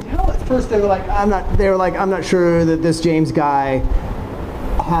 And I could tell at first they were like, I'm not sure that this James guy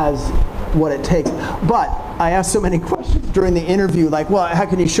has what it takes. But I asked so many questions during the interview, like, well, how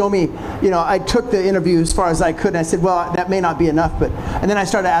can you show me? You know, I took the interview as far as I could, and I said, well, that may not be enough, but, and then I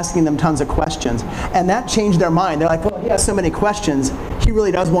started asking them tons of questions, and that changed their mind. They're like, well, he has so many questions, he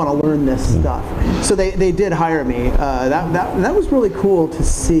really does want to learn this stuff. So they did hire me. That was really cool to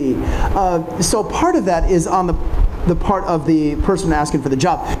see. So part of that is on the part of the person asking for the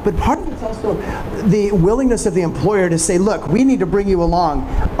job, but part of it's also the willingness of the employer to say, look, we need to bring you along.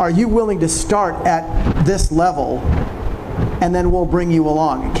 Are you willing to start at this level and then we'll bring you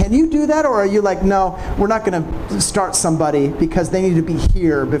along. Can you do that, or are you like, no, we're not going to start somebody because they need to be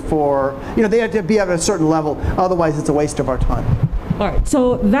here before, they have to be at a certain level, otherwise it's a waste of our time? All right,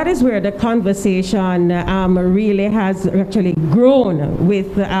 so that is where the conversation really has actually grown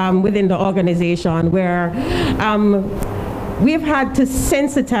within the organization, where we've had to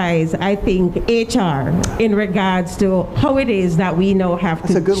sensitize, I think, HR in regards to how it is that we now have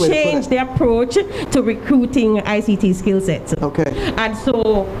to change the approach to recruiting ICT skill sets. Okay. And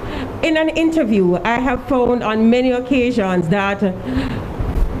so in an interview, I have found on many occasions that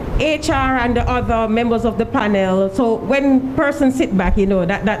HR and the other members of the panel, so when persons sit back,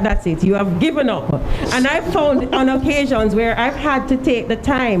 that's it. You have given up. And I've found on occasions where I've had to take the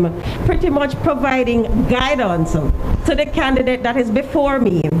time pretty much providing guidance to the candidate that is before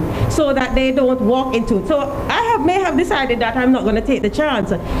me so that they don't walk into it. So I may have decided that I'm not going to take the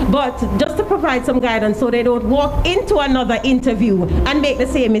chance, but just to provide some guidance so they don't walk into another interview and make the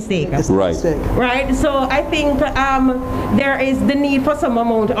same mistake. Right. Right. So I think there is the need for some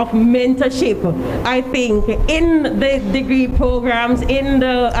amount of mentorship, I think, in the degree programs, in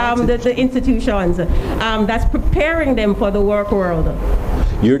the institutions, that's preparing them for the work world.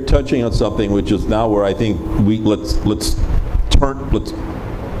 You're touching on something which is now where I think let's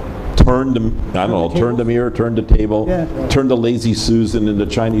turn the mirror, turn the table, turn the lazy Susan in the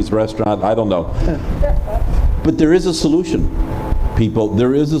Chinese restaurant. I don't know, but there is a solution, people.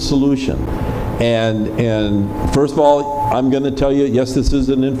 There is a solution. And first of all, I'm going to tell you, yes, this is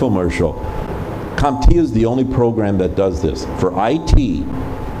an infomercial. CompTIA is the only program that does this. For IT,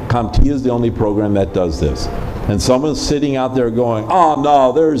 CompTIA is the only program that does this. And someone's sitting out there going, oh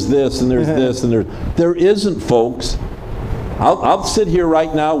no, there's this and there's this and there isn't, folks. I'll sit here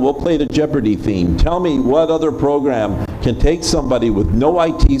right now, we'll play the Jeopardy theme. Tell me what other program can take somebody with no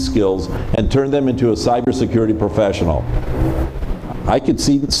IT skills and turn them into a cybersecurity professional. I could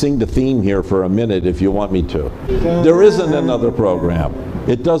sing the theme here for a minute if you want me to. There isn't another program.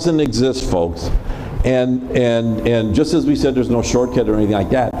 It doesn't exist, folks. And just as we said, there's no shortcut or anything like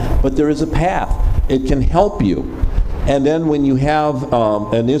that, but there is a path. It can help you. And then when you have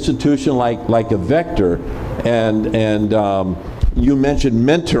an institution like a Vector, and you mentioned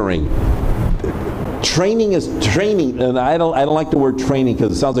mentoring. Training is training, and I don't like the word training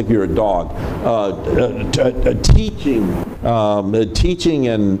because it sounds like you're a dog. Teaching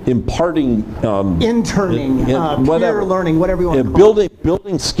and imparting, interning, peer learning, whatever you want to call it.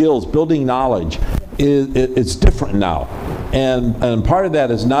 Building skills, building knowledge. It's different now, and part of that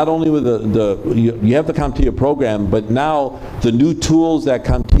is not only with you have the CompTIA program, but now the new tools that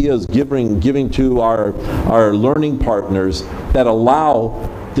CompTIA is giving to our learning partners that allow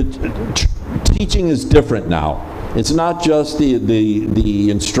teaching is different now. It's not just the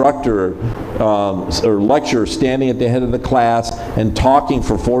instructor or lecturer standing at the head of the class and talking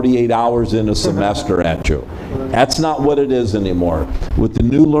for 48 hours in a semester at you. That's not what it is anymore. With the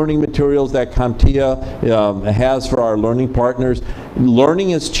new learning materials that CompTIA has for our learning partners,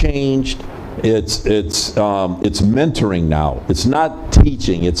 learning has changed. It's mentoring now. It's not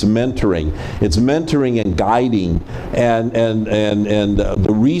teaching. It's mentoring. It's mentoring and guiding, and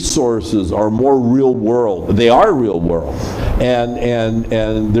the resources are more real world. They are real world, and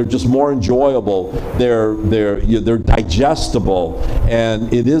they're just more enjoyable. They're digestible,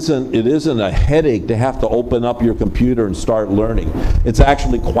 and it isn't a headache to have to open up your computer and start learning. It's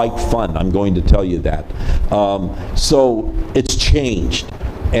actually quite fun. I'm going to tell you that. So it's changed.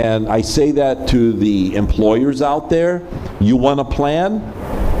 And I say that to the employers out there. You want a plan?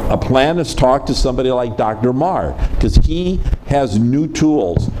 A plan is talk to somebody like Dr. Marr, because he has new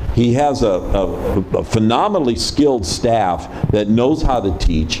tools. He has a phenomenally skilled staff that knows how to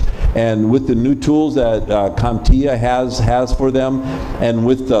teach. And with the new tools that CompTIA has for them, and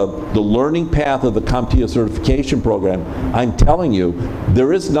with the learning path of the CompTIA certification program, I'm telling you,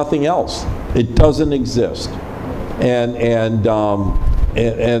 there is nothing else. It doesn't exist. And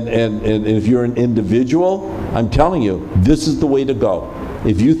if you're an individual, I'm telling you, this is the way to go.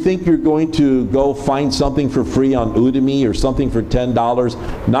 If you think you're going to go find something for free on Udemy or something for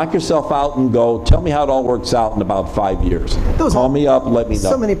 $10, knock yourself out and go, tell me how it all works out in about 5 years. Call me up, let me know.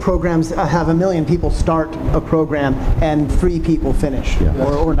 So many programs have 1 million people start a program and 3 people finish,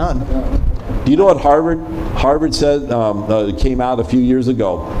 or none. Do you know what Harvard said, came out a few years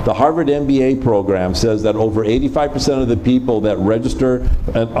ago? The Harvard MBA program says that over 85% of the people that register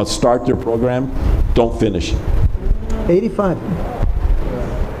and start their program don't finish. 85.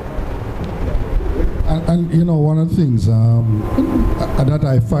 And you know, one of the things that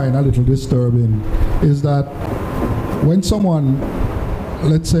I find a little disturbing is that when someone,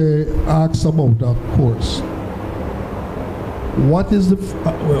 let's say, asks about a course, what is the,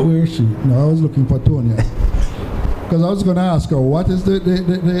 where is she? No, I was looking for Tonya. Because I was going to ask her, what is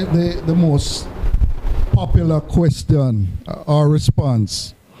the most popular question or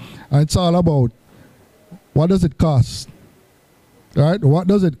response? And it's all about, what does it cost? Right? What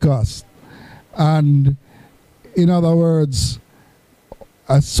does it cost? And in other words,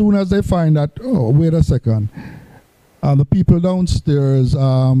 as soon as they find that, oh, wait a second, the people downstairs,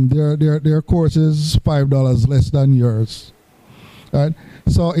 their course is $5 less than yours. Right?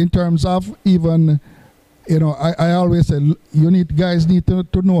 So in terms of even, you know, I always say, guys need to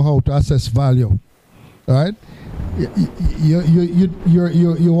know how to assess value. Right? You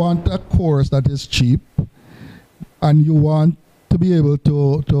want a course that is cheap, and you want to be able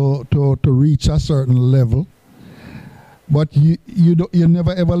to reach a certain level, but you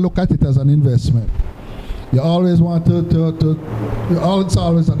never ever look at it as an investment. You always want it's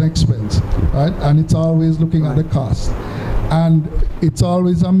always an expense, right? And it's always looking at the cost. And it's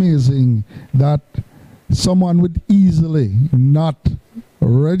always amazing that someone would easily not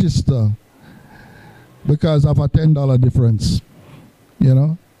register because of a $10 difference, you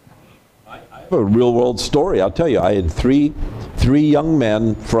know? I have a real world story. I'll tell you, I had three young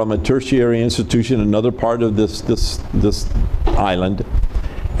men from a tertiary institution in another part of this island,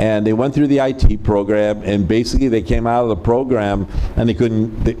 and they went through the IT program, and basically they came out of the program and they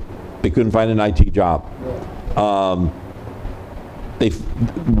couldn't find an IT job.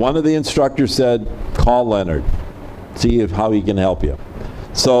 One of the instructors said, call Leonard, see how he can help you.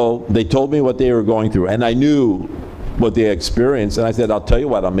 So they told me what they were going through, and I knew what they experienced, and I said, I'll tell you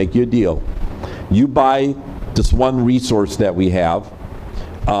what, I'll make you a deal. You buy this one resource that we have,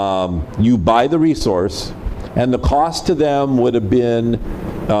 you buy the resource, and the cost to them would have been,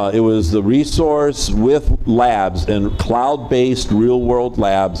 it was the resource with labs and cloud-based real-world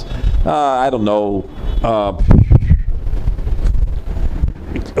labs, I don't know,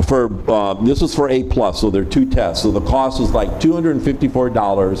 this was for A+, so there are 2 tests. So the cost was like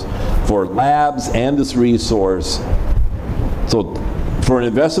 $254 for labs and this resource. So for an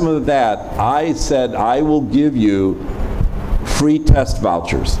investment of that, I said I will give you free test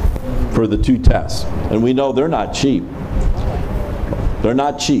vouchers for the 2 tests. And we know they're not cheap. They're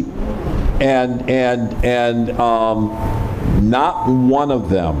not cheap. And not one of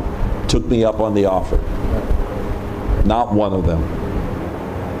them took me up on the offer. Not one of them.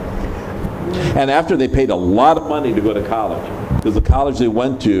 And after they paid a lot of money to go to college, because the college they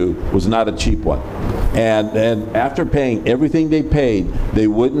went to was not a cheap one. And after paying everything they paid, they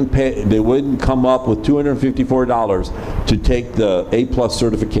wouldn't come up with $254 to take the A+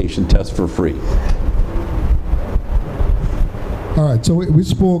 certification test for free. All right, so we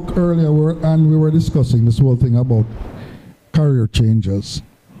spoke earlier and we were discussing this whole thing about career changes.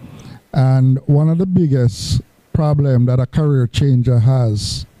 And one of the biggest problem that a career changer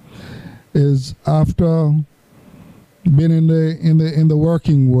has is after being in the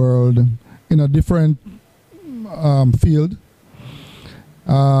working world in a different field,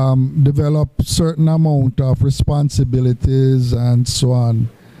 develop certain amount of responsibilities and so on,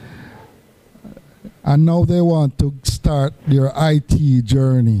 and now they want to start their IT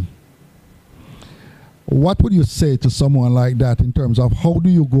journey. What would you say to someone like that in terms of how do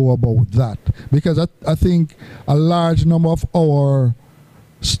you go about that? Because I think a large number of our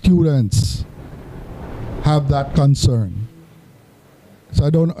students have that concern. So I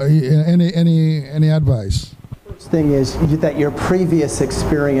don't, any advice? First thing is that your previous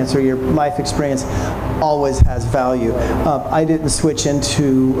experience or your life experience always has value. I didn't switch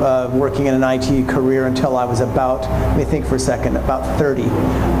into working in an IT career until I was about, let me think for a second, about 30.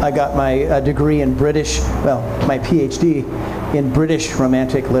 I got my degree in British, well, my PhD in British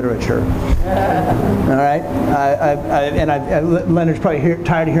Romantic literature. All right? Leonard's probably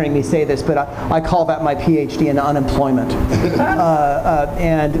tired of hearing me say this, but I call that my PhD in unemployment.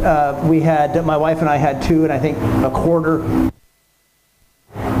 We had, my wife and I had 2 and I think a quarter.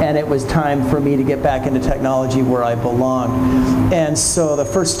 And it was time for me to get back into technology where I belong. And so the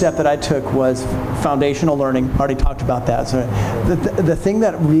first step that I took was foundational learning. I already talked about that. So the thing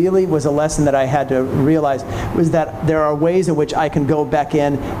that really was a lesson that I had to realize was that there are ways in which I can go back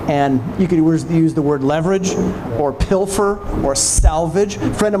in, and you could use the word leverage or pilfer or salvage.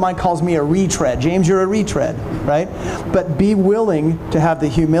 A friend of mine calls me a retread. James, you're a retread, right? But be willing to have the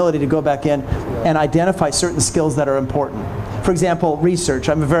humility to go back in and identify certain skills that are important. For example, research.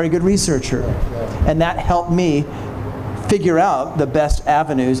 I'm a very good researcher. And that helped me figure out the best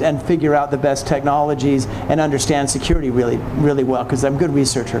avenues and figure out the best technologies and understand security really, really well, because I'm a good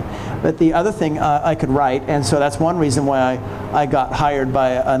researcher. But the other thing, I could write, and so that's one reason why I got hired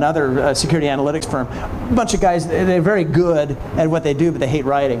by another security analytics firm. A bunch of guys, they're very good at what they do, but they hate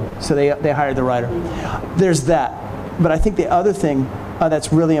writing, so they hired the writer. There's that. But I think the other thing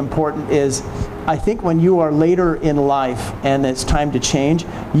that's really important is, I think when you are later in life and it's time to change,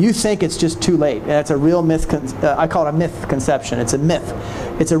 you think it's just too late. And that's a real I call it a misconception. It's a myth.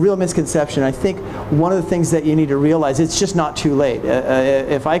 It's a real misconception. I think one of the things that you need to realize, it's just not too late.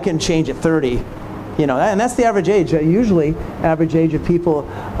 If I can change at 30, you know, and that's the average age. Usually, average age of people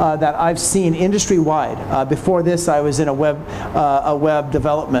that I've seen industry-wide. Before this, I was in a web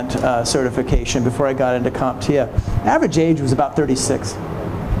development certification before I got into CompTIA. Average age was about 36.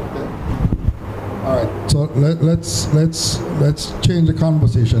 All right, so let's change the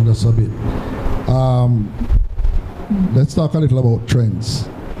conversation just a bit. Let's talk a little about trends.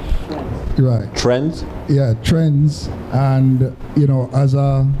 Right. Trends? Yeah, trends, and you know, as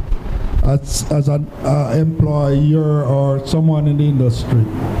an employer or someone in the industry,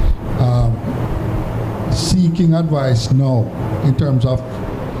 seeking advice now in terms of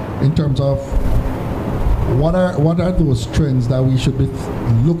what are those trends that we should be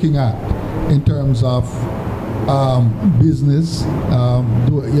looking at in terms of business,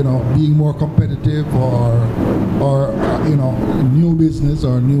 being more competitive, or new business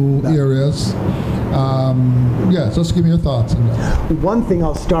or new areas. Just give me your thoughts on that. One thing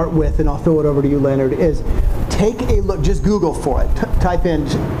I'll start with, and I'll throw it over to you, Leonard, is take a look, just Google for it. Type in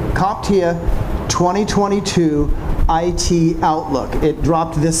CompTIA 2022 IT Outlook. It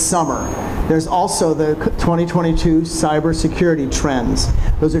dropped this summer. There's also the 2022 Cybersecurity Trends.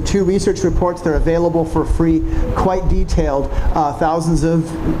 Those are 2 research reports. They're available for free, quite detailed. Thousands of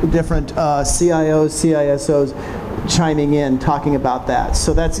different CIOs, CISOs chiming in, talking about that.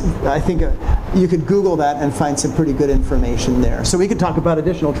 So that's, I think, you could Google that and find some pretty good information there. So we could talk about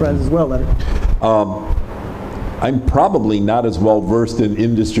additional trends as well, Leonard. I'm probably not as well versed in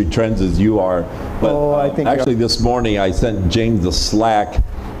industry trends as you are, but I think actually this morning I sent James a Slack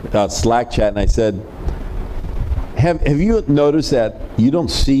chat, and I said, have you noticed that you don't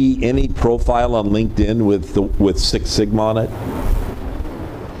see any profile on LinkedIn with Six Sigma on it?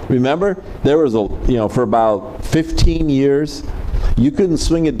 Remember, there was for about 15 years, you couldn't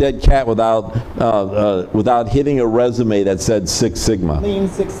swing a dead cat without hitting a resume that said Six Sigma. Lean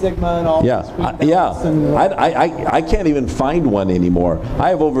Six Sigma and all. I can't even find one anymore. I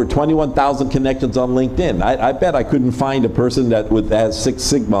have over 21,000 connections on LinkedIn. I bet I couldn't find a person that has Six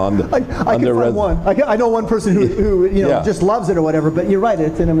Sigma on their resume. One. I know one person who just loves it or whatever. But you're right,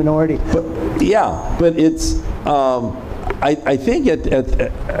 it's in a minority. But it's. I think at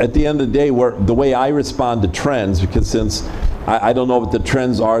the end of the day, the way I respond to trends, because since I don't know what the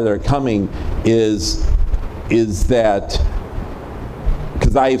trends are that are coming, is that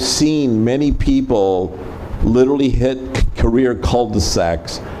because I've seen many people literally hit career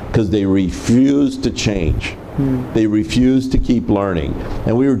cul-de-sacs because they refuse to change. They refuse to keep learning.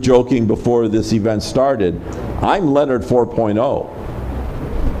 And we were joking before this event started, I'm Leonard 4.0.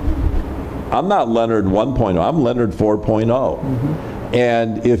 I'm not Leonard 1.0, I'm Leonard 4.0.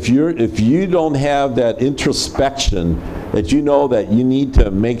 And if you don't have that introspection, that you know that you need to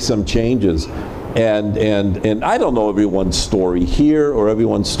make some changes, and I don't know everyone's story here or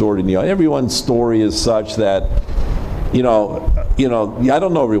everyone's story in the everyone's story is such that I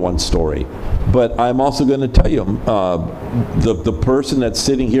don't know everyone's story, but I'm also going to tell you the person that's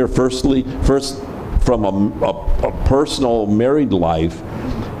sitting here first from a personal married life.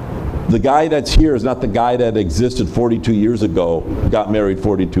 The guy that's here is not the guy that existed 42 years ago, got married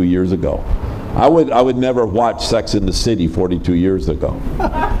 42 years ago. I would never watch Sex in the City 42 years ago.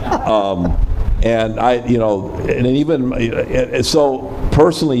 So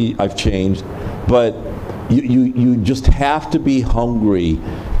personally I've changed, but you just have to be hungry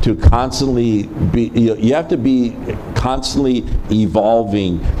to constantly you have to be constantly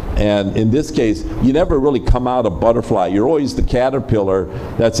evolving. And in this case, you never really come out a butterfly. You're always the caterpillar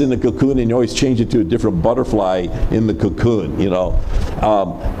that's in the cocoon, and you always change it to a different butterfly in the cocoon. If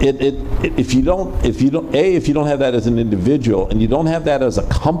you don't have that as an individual, and you don't have that as a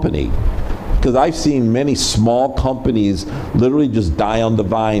company, because I've seen many small companies literally just die on the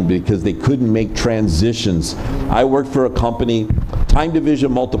vine because they couldn't make transitions. I worked for a company, time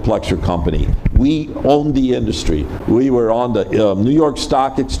division multiplexer company. We owned the industry. We were on the New York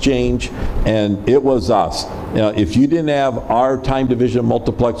Stock Exchange, and it was us. If you didn't have our time division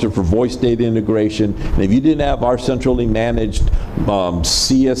multiplexer for voice data integration, and if you didn't have our centrally managed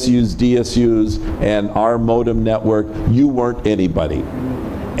CSUs, DSUs, and our modem network, you weren't anybody.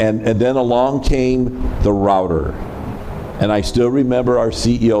 And then along came the router. And I still remember our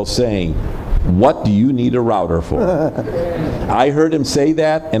CEO saying, "What do you need a router for?" I heard him say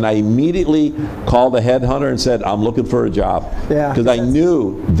that, and I immediately called a headhunter and said, "I'm looking for a job." Because I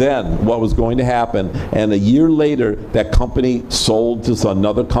knew then what was going to happen. And a year later, that company sold to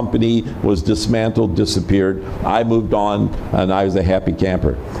another company, was dismantled, disappeared. I moved on, and I was a happy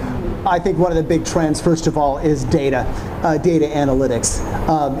camper. I think one of the big trends, first of all, is data analytics.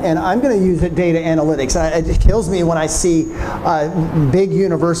 And I'm going to use data analytics. It kills me when I see big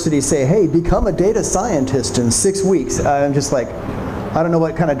universities say, "Hey, become a data scientist in 6 weeks." I'm just like, I don't know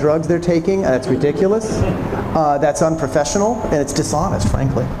what kind of drugs they're taking. That's ridiculous. That's unprofessional, and it's dishonest,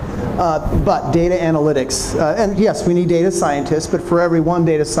 frankly. But data analytics, and yes, we need data scientists, but for every one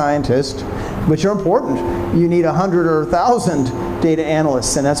data scientist, which are important, you need 100 or 1,000 data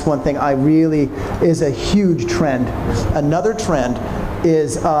analysts, and that's one thing I really is a huge trend. Another trend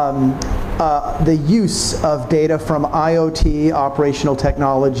is the use of data from IoT, operational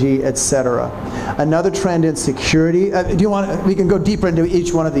technology, etc. Another trend in security. Do you want? We can go deeper into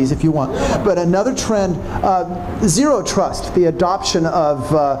each one of these if you want. But another trend, zero trust. The adoption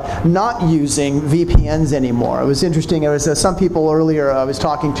of not using VPNs anymore. It was interesting. There was some people earlier I was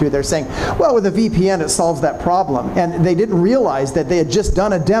talking to. They're saying, "Well, with a VPN, it solves that problem," and they didn't realize that they had just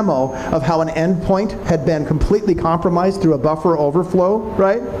done a demo of how an endpoint had been completely compromised through a buffer overflow,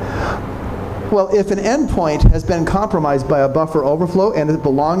 right? Well, if an endpoint has been compromised by a buffer overflow and is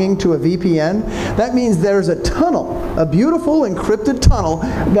belonging to a VPN, that means there's a tunnel, a beautiful encrypted tunnel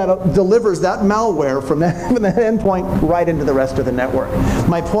that delivers that malware from that endpoint right into the rest of the network.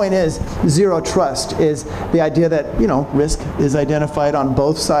 My point is, zero trust is the idea that, you know, risk is identified on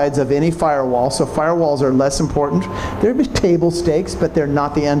both sides of any firewall, so firewalls are less important. They're table stakes, but they're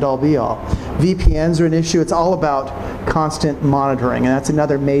not the end-all be-all. VPNs are an issue. It's all about constant monitoring, and that's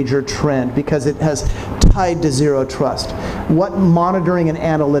another major trend because it has tied to zero trust. What monitoring and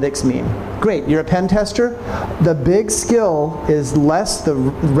analytics mean? Great, you're a pen tester. The big skill is less the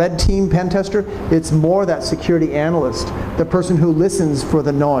red team pen tester, it's more that security analyst, the person who listens for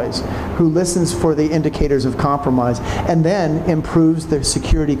the noise, who listens for the indicators of compromise, and then improves their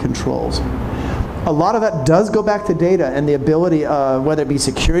security controls. A lot of that does go back to data and the ability, whether it be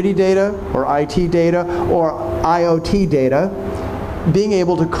security data or IT data or IoT data, being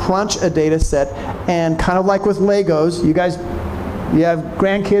able to crunch a data set and kind of like with Legos, you have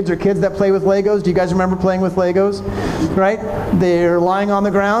grandkids or kids that play with Legos. Do you guys remember playing with Legos? Right? They're lying on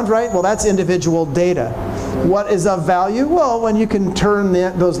the ground, right? Well, that's individual data. What is of value? Well, when you can turn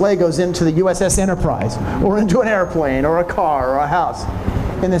those Legos into the USS Enterprise or into an airplane or a car or a house.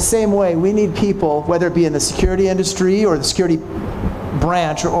 In the same way, we need people, whether it be in the security industry or the security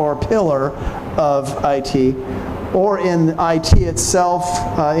branch or pillar of IT, or in IT itself,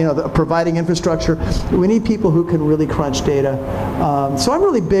 providing infrastructure, we need people who can really crunch data. So I'm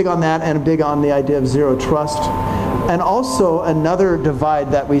really big on that and big on the idea of zero trust. And also another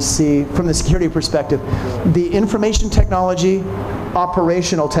divide that we see from the security perspective, the information technology,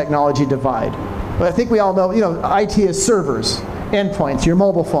 operational technology divide. But I think we all know, IT is servers, endpoints, your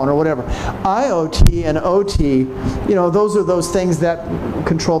mobile phone or whatever. IoT and OT, those are those things that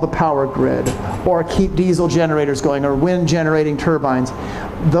control the power grid or keep diesel generators going or wind generating turbines.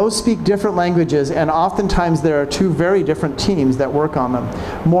 Those speak different languages, and oftentimes there are two very different teams that work on them.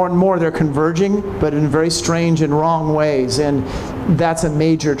 More and more they're converging, but in very strange and wrong ways, and that's a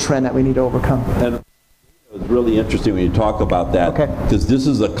major trend that we need to overcome. And it's really interesting when you talk about that, because this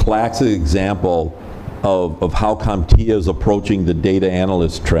is a classic example of how CompTIA is approaching the data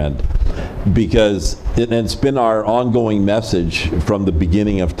analyst trend, because it's been our ongoing message from the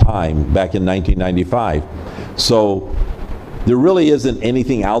beginning of time back in 1995. So there really isn't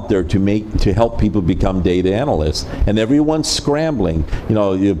anything out there to help people become data analysts, and everyone's scrambling.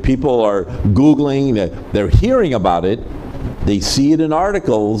 People are Googling, they're hearing about it. They see it in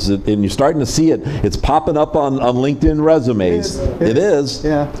articles, and you're starting to see it. It's popping up on LinkedIn resumes. It is.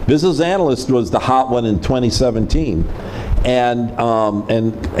 Yeah. Business analyst was the hot one in 2017, and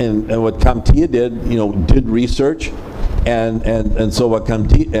what CompTIA did research, and so what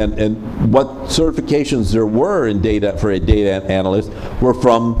CompTIA and what certifications there were in data for a data analyst were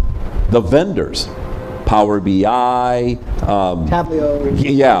from the vendors. Power BI. Tableau.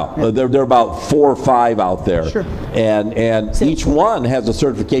 Yeah, there are about 4 or 5 out there. Sure. And each one has a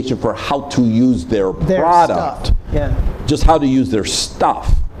certification for how to use their product. Stuff. Yeah. Just how to use their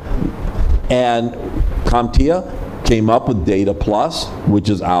stuff. And CompTIA came up with Data Plus, which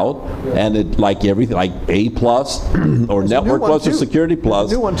is out, and it, like everything, like A Plus or Network Plus or Security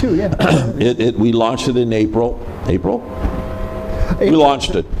Plus. New one too, yeah. We launched it in April. We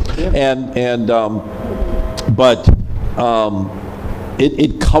launched it,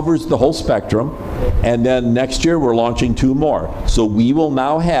 it covers the whole spectrum. And then next year we're launching 2 more. So we will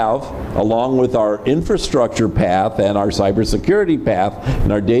now have, along with our infrastructure path and our cybersecurity path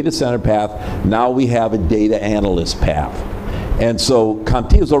and our data center path, now we have a data analyst path. And so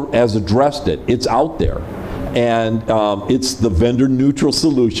CompTIA has addressed it. It's out there. And it's the vendor neutral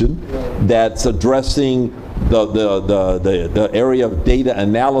solution that's addressing the area of data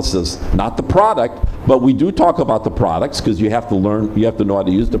analysis, not the product, but we do talk about the products because you have to learn, you have to know how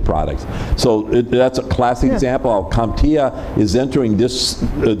to use the products. So that's a classic example of CompTIA is entering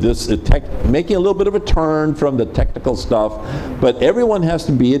making a little bit of a turn from the technical stuff, but everyone has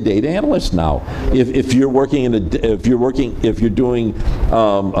to be a data analyst now. If you're working if you're doing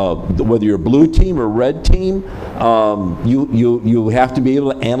whether you're a blue team or red team, you have to be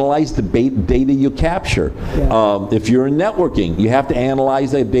able to analyze the data you capture. Yeah. If you're in networking, you have to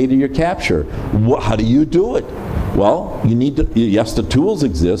analyze the data you capture. How do you do it? Well, you need to, yes, the tools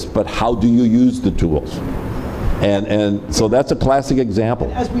exist, but how do you use the tools? And so that's a classic example.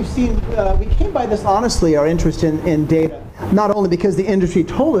 And as we've seen, we came by this honestly, our interest in data, not only because the industry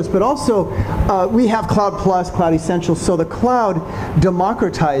told us, but also we have Cloud Plus, Cloud Essentials, so the cloud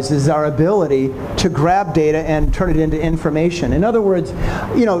democratizes our ability to grab data and turn it into information. In other words,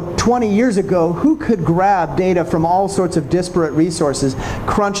 20 years ago, who could grab data from all sorts of disparate resources,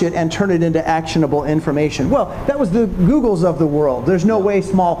 crunch it, and turn it into actionable information? Well, that was the Googles of the world. There's no way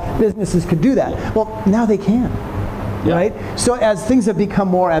small businesses could do that. Well, now they can. Yeah. Right? So as things have become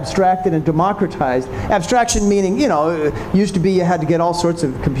more abstracted and democratized, abstraction meaning, used to be you had to get all sorts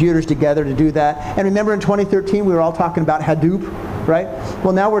of computers together to do that. And remember in 2013 we were all talking about Hadoop, right?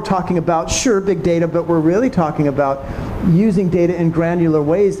 Well, now we're talking about, sure, big data, but we're really talking about using data in granular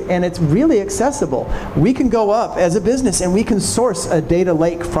ways, and it's really accessible. We can go up as a business and we can source a data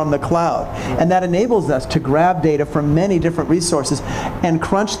lake from the cloud, and that enables us to grab data from many different resources and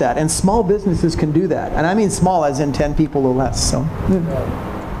crunch that, and small businesses can do that. And I mean small as in 10 people or less. So.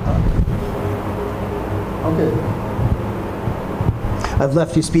 Okay. I've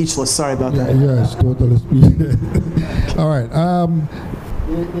left you speechless. Sorry about that. Yes, totally speechless. All right.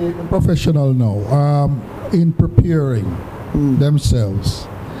 The professional now, in preparing themselves,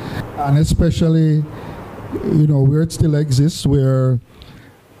 and especially, where it still exists, where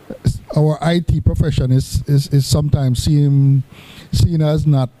our IT profession is sometimes seen as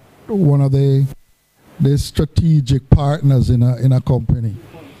not one of the strategic partners in a company.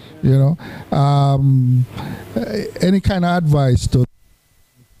 Any kind of advice to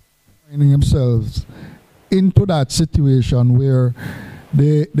finding themselves into that situation where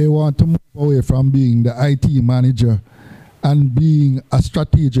they want to move away from being the IT manager and being a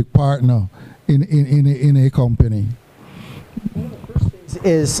strategic partner in a company?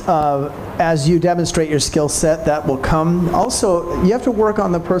 Is as you demonstrate your skill set, that will come. Also, you have to work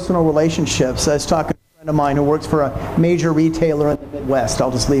on the personal relationships. I was talking to a friend of mine who works for a major retailer in the Midwest. I'll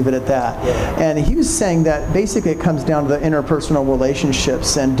just leave it at that. Yeah. And he was saying that basically it comes down to the interpersonal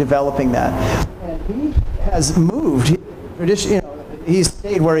relationships and developing that. And he has moved. He's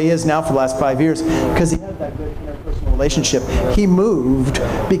stayed where he is now for the last 5 years because he has that good interpersonal relationship. He moved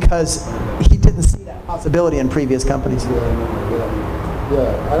because he didn't see that possibility in previous companies.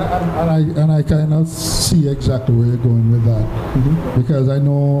 Yeah, and I kind of see exactly where you're going with that, because I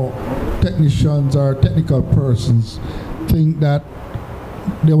know technicians or technical persons think that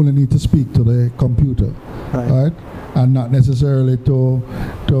they only need to speak to the computer, right? And not necessarily to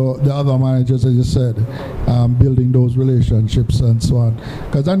the other managers, as you said, building those relationships and so on.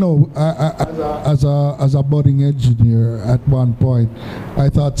 Because I know, as a budding engineer at one point, I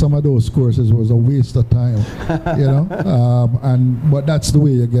thought some of those courses was a waste of time, but that's the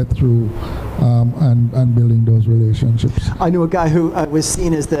way you get through and building those relationships. I knew a guy who was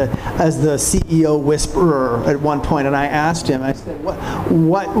seen as the CEO whisperer at one point, and I asked him, I said,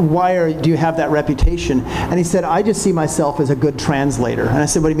 why do you have that reputation? And he said, I just see myself as a good translator. And I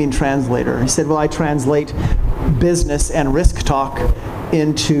said, what do you mean translator? He said, well, I translate business and risk talk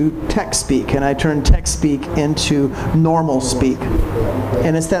into tech speak, and I turn tech speak into normal speak.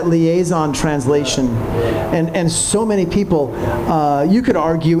 And it's that liaison translation. And so many people, you could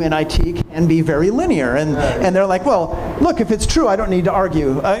argue in IT can be very linear. And they're like, well, look, if it's true, I don't need to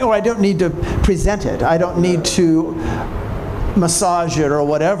argue, or I don't need to present it. I don't need to massage it or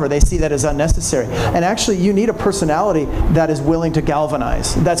whatever. They see that as unnecessary. And actually, you need a personality that is willing to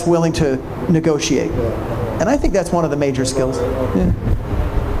galvanize, that's willing to negotiate. And I think that's one of the major skills. Yeah.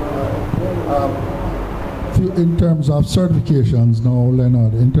 In terms of certifications now,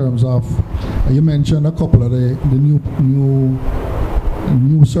 Leonard, in terms of, you mentioned a couple of the new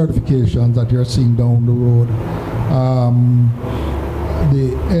certifications that you're seeing down the road.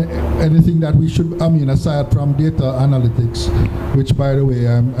 Anything that we should, aside from data analytics, which, by the way,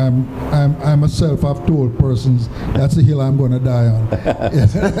 I'm myself, I've told persons that's the hill I'm going to die on.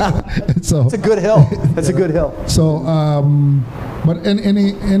 So it's a good hill. That's a good hill. So, but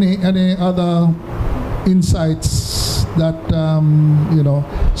any other insights that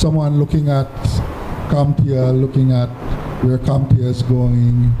someone looking at CompTIA, looking at where CompTIA is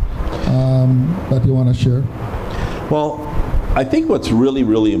going, that you want to share? Well, I think what's really,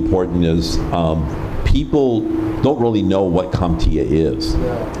 really important is people don't really know what CompTIA is.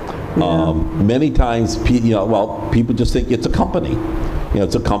 Many times, people just think it's a company.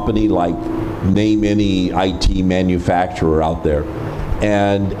 It's a company like name any IT manufacturer out there.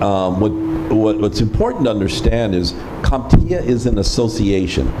 And what's important to understand is CompTIA is an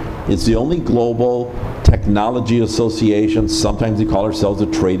association. It's the only global technology association. Sometimes we call ourselves a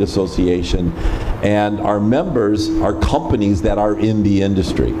trade association. And our members are companies that are in the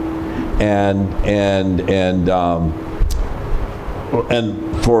industry. And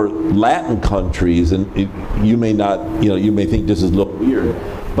for Latin countries, and you may not, you may think this is a little weird,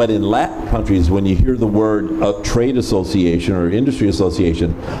 but in Latin countries, when you hear the word trade association or industry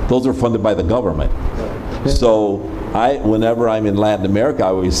association, those are funded by the government. So whenever I'm in Latin America, I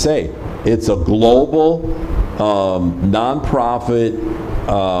always say it's a global nonprofit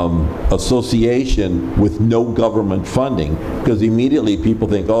association with no government funding, because immediately people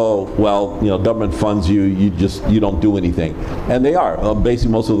think, oh, well, government funds you, you don't do anything. And they are.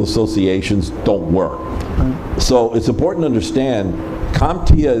 Basically, most of the associations don't work. So it's important to understand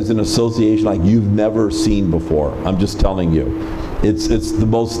CompTIA is an association like you've never seen before. I'm just telling you. It's the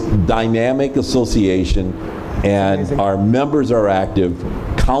most dynamic association, and amazing. Our members are active.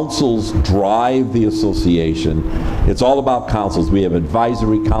 Councils drive the association. It's all about councils. We have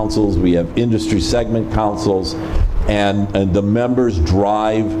advisory councils, we have industry segment councils, and the members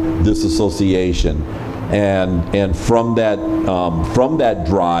drive this association. And from that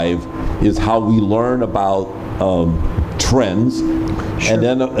drive is how we learn about trends. Sure.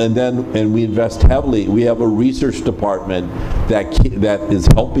 And we invest heavily. We have a research department that is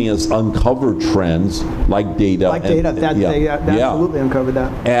helping us uncover trends like data. They absolutely uncovered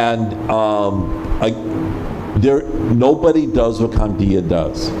that. And nobody does what CompTIA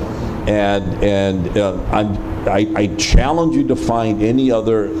does. And I challenge you to find any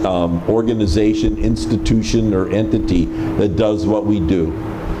other organization, institution, or entity that does what we do.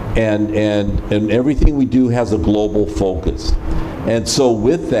 And everything we do has a global focus. And so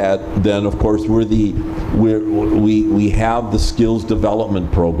with that, then of course we have the skills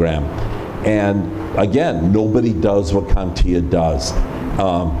development program. And again, nobody does what CompTIA does.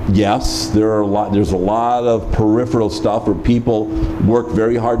 Yes, there's a lot of peripheral stuff where people work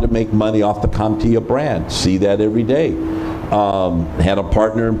very hard to make money off the CompTIA brand. See that every day. Had a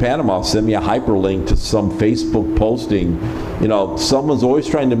partner in Panama send me a hyperlink to some Facebook posting. Someone's always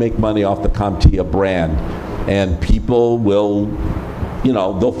trying to make money off the CompTIA brand, and people will,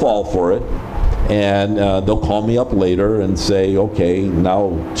 they'll fall for it, and they'll call me up later and say, okay,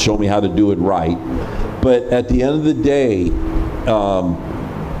 now show me how to do it right. But at the end of the day,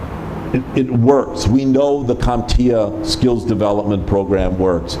 it works. We know the CompTIA skills development program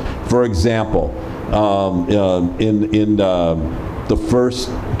works. For example, in the first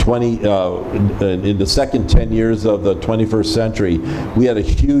in the second 10 years of the 21st century, we had a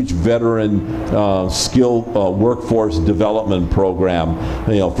huge veteran skill workforce development program,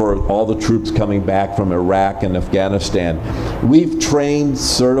 for all the troops coming back from Iraq and Afghanistan. We've trained,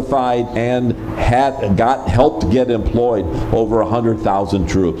 certified, and helped get employed over 100,000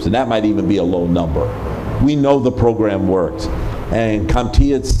 troops, and that might even be a low number. We know the program works. And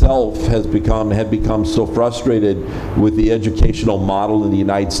CompTIA itself had become so frustrated with the educational model in the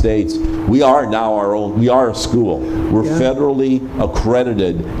United States. We are now we are a school. We're federally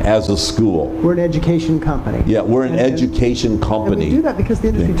accredited as a school. We're an education company. Yeah, we're an education company. And we do that because the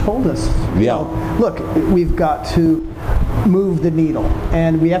industry told us. Yeah. Look, we've got to move the needle.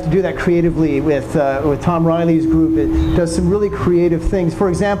 And we have to do that creatively with Tom Riley's group. It does some really creative things. For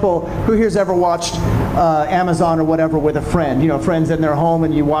example, who here's ever watched Amazon or whatever with a friend? You know, friends in their home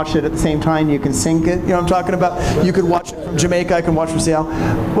and you watch it at the same time, you can sync it. You know what I'm talking about? You could watch it from Jamaica, I can watch from Seattle.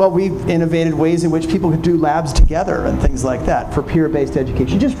 Well, we've innovated ways in which people could do labs together and things like that for peer-based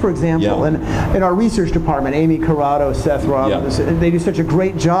education. Just for example, and in our research department, Amy Corrado, Seth Robbins, they do such a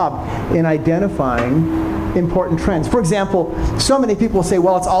great job in identifying important trends. For example, so many people say,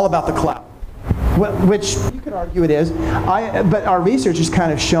 well, it's all about the cloud, which you could argue it is. But our research has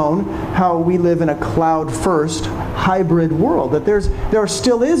kind of shown how we live in a cloud-first hybrid world, that there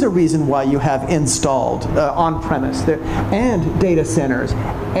still is a reason why you have installed on-premise and data centers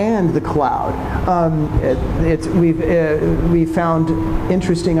and the cloud. We found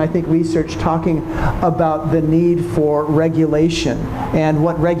interesting, I think, research talking about the need for regulation and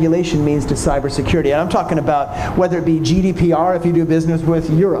what regulation means to cybersecurity. And I'm talking about whether it be GDPR if you do business with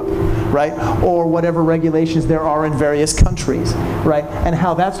Europe, right, or whatever regulations there are in various countries, right, and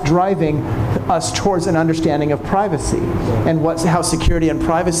how that's driving us towards an understanding of privacy and how security and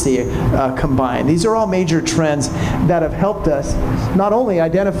privacy combine. These are all major trends that have helped us not only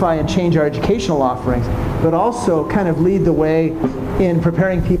identify and change our educational offerings, but also kind of lead the way in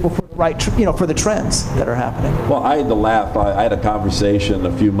preparing people for the right, for the trends that are happening. Well, I had to laugh. I had a conversation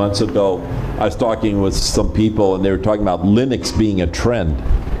a few months ago. I was talking with some people, and they were talking about Linux being a trend.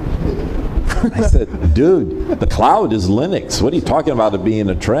 I said, dude, the cloud is Linux. What are you talking about it being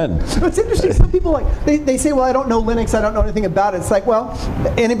a trend? It's interesting. Some people they say, well, I don't know Linux. I don't know anything about it. It's like, well,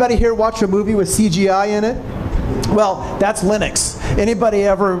 anybody here watch a movie with CGI in it? Well, that's Linux. Anybody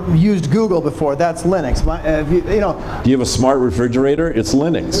ever used Google before? That's Linux. Do you have a smart refrigerator? It's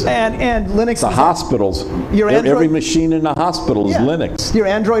Linux. And Linux. The hospitals. Every machine in the hospital is Linux. Your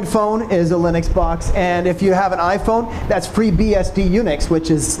Android phone is a Linux box, and if you have an iPhone, that's FreeBSD Unix, which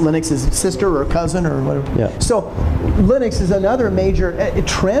is Linux's sister or cousin or whatever. Yeah. So Linux is another major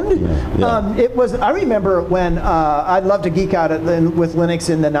trend. It was. I remember when I'd love to geek out with Linux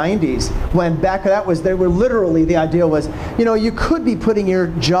in the 90s. When back they were literally, the idea was, you could be putting your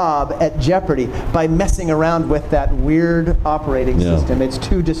job at jeopardy by messing around with that weird operating system. It's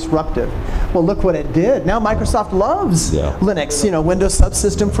too disruptive. Well, look what it did. Now Microsoft loves Linux, Windows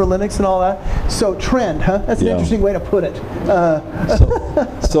subsystem for Linux and all that. So trend, huh? That's an interesting way to put it.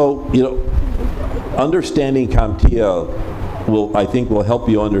 So understanding CompTIA I think will help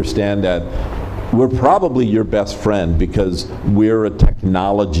you understand that we're probably your best friend because we're a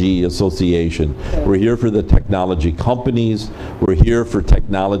technology association. We're here for the technology companies. We're here for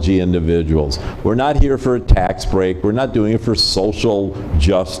technology individuals. We're not here for a tax break. We're not doing it for social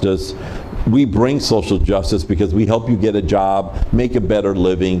justice. We bring social justice because we help you get a job, make a better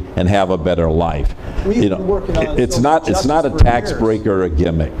living, and have a better life. We've been working on it's not a tax break or a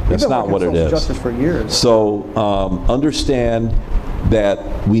gimmick. That's not what it is. Justice for years. So understand that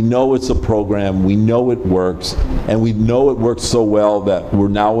we know it's a program, we know it works, and we know it works so well that we're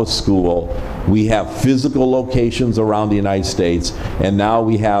now a school. We have physical locations around the United States, and now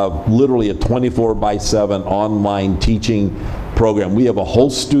we have literally a 24/7 online teaching program. We have a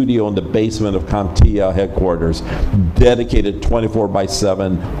whole studio in the basement of CompTIA headquarters dedicated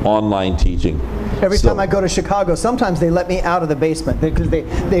 24/7 online teaching. Every time I go to Chicago, sometimes they let me out of the basement because they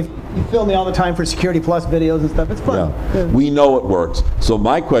film me all the time for Security Plus videos and stuff. It's fun. Yeah. We know it works. So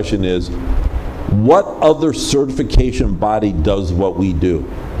my question is, what other certification body does what we do?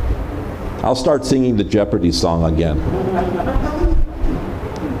 I'll start singing the Jeopardy song again.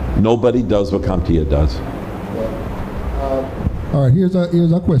 Nobody does what CompTIA does. All right, here's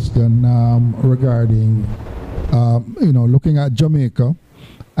a question regarding looking at Jamaica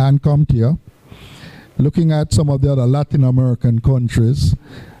and CompTIA, looking at some of the other Latin American countries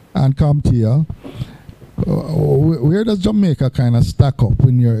and CompTIA. Where does Jamaica kind of stack up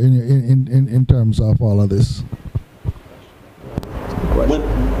in terms of all of this?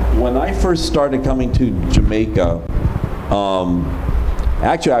 When I first started coming to Jamaica,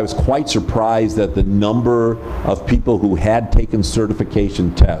 actually, I was quite surprised at the number of people who had taken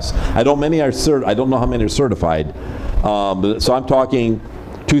certification tests. I don't know how many are certified. So I'm talking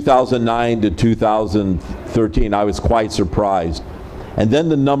 2009 to 2013. I was quite surprised, and then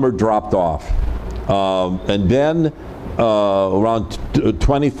the number dropped off, and then around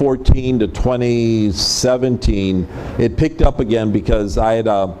 2014 to 2017, it picked up again because I had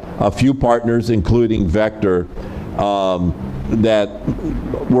a few partners, including Vector, that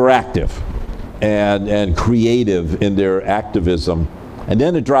were active and creative in their activism, and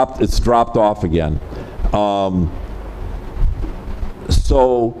then it's dropped off again.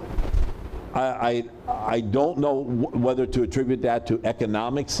 So I don't know whether to attribute that to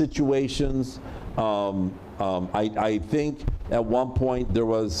economic situations. I think at one point there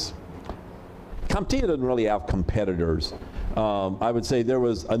was, CompTIA didn't really have competitors. I would say there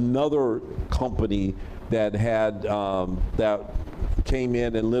was another company that had, that came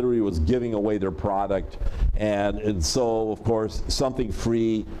in and literally was giving away their product. And so, of course, something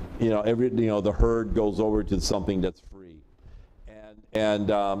free, the herd goes over to something that's free. And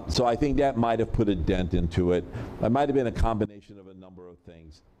so I think that might have put a dent into it. It might have been a combination of a number of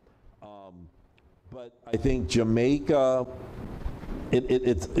things. But I think Jamaica,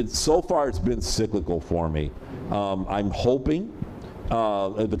 it's so far it's been cyclical for me. I'm hoping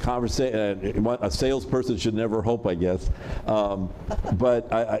the conversation. A salesperson should never hope, I guess.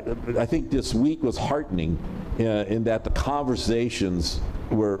 But I think this week was heartening in that the conversations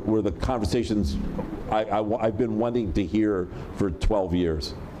were the conversations I've been wanting to hear for 12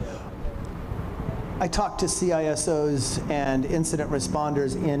 years. I talked to CISOs and incident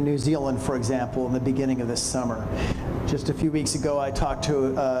responders in New Zealand, for example, in the beginning of this summer. Just a few weeks ago, I talked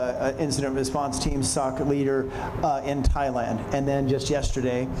to an incident response team SOC leader in Thailand, and then just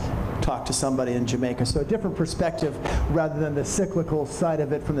yesterday, talked to somebody in Jamaica. So a different perspective rather than the cyclical side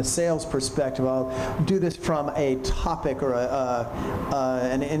of it from the sales perspective. I'll do this from a topic or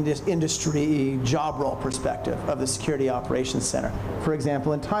an industry job role perspective of the Security Operations Center. For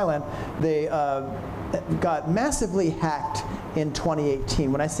example, in Thailand, they got massively hacked in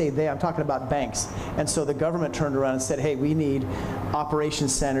 2018. When I say they, I'm talking about banks. And so the government turned around and said, hey, we need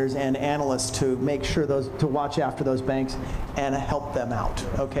operations centers and analysts to make sure to watch after those banks and help them out,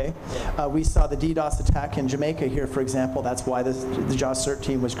 okay? We saw the DDoS attack in Jamaica here, for example. That's why the JAWS CERT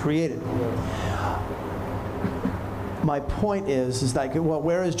team was created. My point is like, well,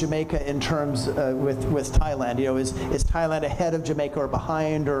 where is Jamaica in terms with Thailand? Is Thailand ahead of Jamaica or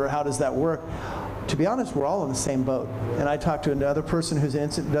behind, or how does that work? To be honest, we're all in the same boat. And I talked to another person who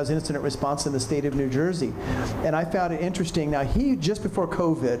does incident response in the state of New Jersey. And I found it interesting. Now, he, just before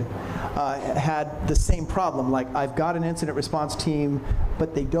COVID, had the same problem. Like, I've got an incident response team,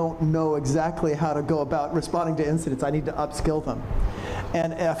 but they don't know exactly how to go about responding to incidents. I need to upskill them.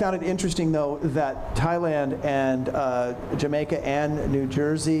 And I found it interesting, though, that Thailand and Jamaica and New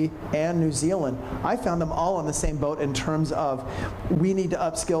Jersey and New Zealand, I found them all on the same boat in terms of we need to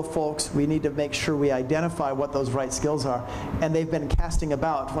upskill folks. We need to make sure we identify what those right skills are. And they've been casting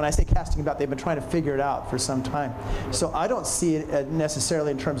about. When I say casting about, they've been trying to figure it out for some time. So I don't see it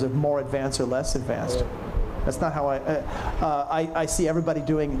necessarily in terms of more advanced or less advanced. That's not how I see everybody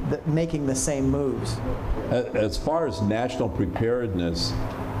making the same moves. As far as national preparedness,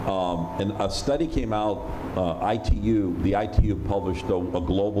 and a study came out, the ITU published a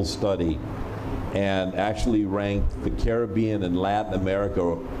global study and actually ranked the Caribbean and Latin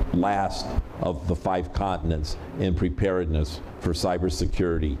America last of the 5 continents in preparedness for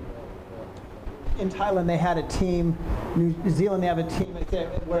cybersecurity. In Thailand, they had a team. New Zealand, they have a team.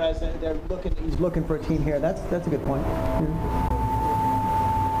 Whereas he's looking for a team here. That's a good point.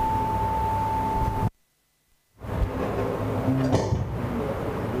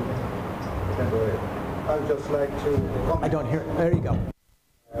 I'd just like to comment. I don't hear. There you go.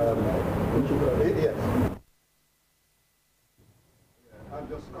 Yes. I'm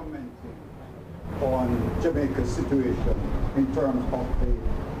just commenting on Jamaica's situation in terms of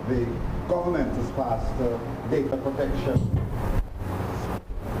the government has passed data protection.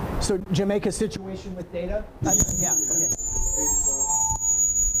 So Jamaica's situation with data? Yeah, okay.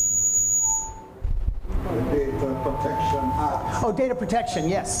 The Data Protection Act. Oh, data protection,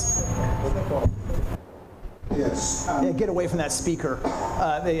 yes. Yes. Yeah, get away from that speaker.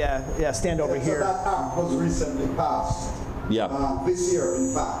 Stand over here. So that act was recently passed. Yeah. This year,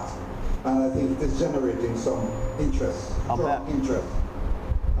 in fact. And I think it is generating some interest, strong interest,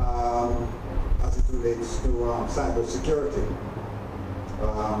 as it relates to cybersecurity.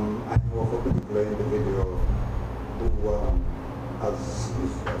 I know of a particular individual who has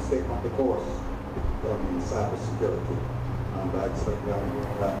taken up the course in cybersecurity, and I expect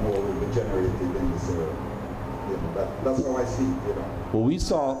that more will be generated in this area. That's how I see it, Well, we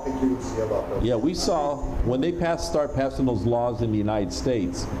saw, I think you would see a lot of we saw when they start passing those laws in the United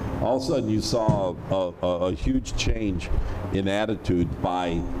States, all of a sudden you saw a huge change in attitude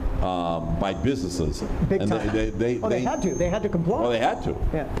by businesses. Big and time. They had to. They had to comply. Well, they had to.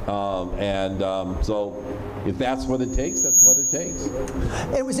 Yeah. So if that's what it takes, that's what it takes.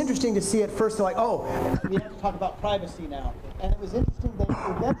 It was interesting to see at first, like, oh, we have to talk about privacy now. And it was interesting they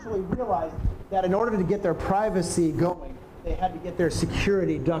eventually realized that in order to get their privacy going, they had to get their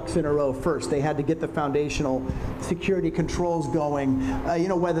security ducks in a row first. They had to get the foundational security controls going, you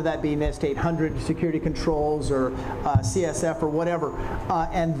know, whether that be NIST 800 security controls or CSF or whatever,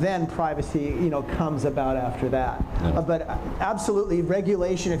 and then privacy, you know, comes about after that. Yeah. But absolutely,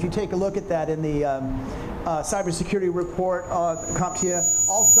 regulation, if you take a look at that in the cybersecurity report, CompTIA,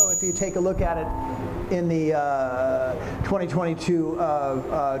 also if you take a look at it in the 2022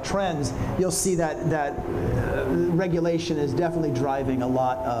 trends, you'll see that regulation is definitely driving a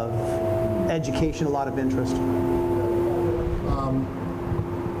lot of education, a lot of interest.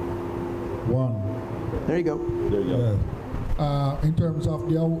 There you go. There you go. Yeah. In terms of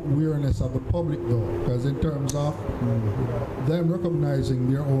the awareness of the public, though, because in terms of them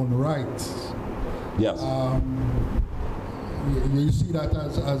recognizing their own rights, Yes. you see that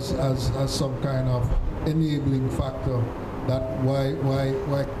as some kind of enabling factor. That why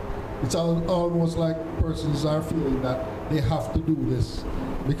it's almost like persons are feeling that they have to do this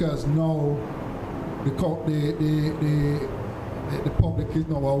because now the public is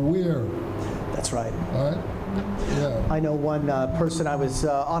now aware. That's right. Right? Yeah. I know one person I was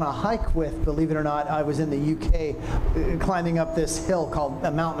on a hike with, believe it or not. I was in the UK climbing up this hill a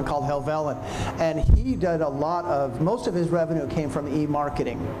mountain called Helvellyn, and he did most of his revenue came from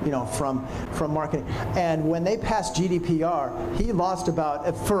e-marketing, you know, from marketing. And when they passed GDPR, he lost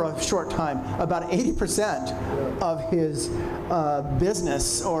for a short time, about 80% of his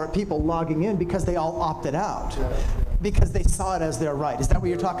business or people logging in because they all opted out. Because they saw it as their right. Is that what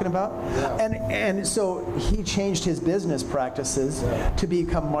you're talking about? Yeah. And so he changed his business practices to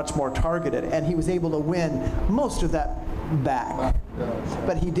become much more targeted, and he was able to win most of that back.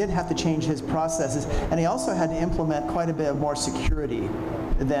 But he did have to change his processes, and he also had to implement quite a bit of more security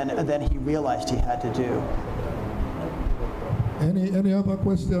than he realized he had to do. Any other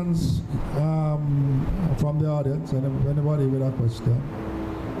questions from the audience? Anybody with a question?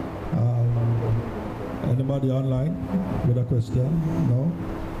 Anybody online with a question? No?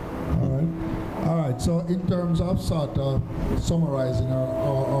 All right. So in terms of sort of summarizing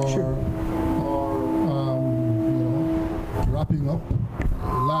or Sure. you know, wrapping up,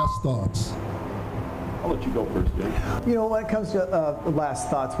 last thoughts. I'll let you go first, Jay. You know, when it comes to last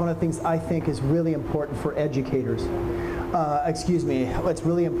thoughts, one of the things I think is really important for educators, what's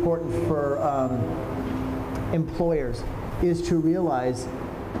really important for employers is to realize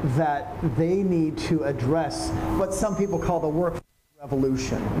that they need to address what some people call the workforce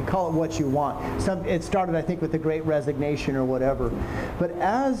revolution. You call it what you want. It started, I think, with the Great Resignation or whatever. But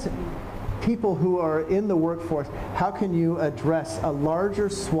as people who are in the workforce, how can you address a larger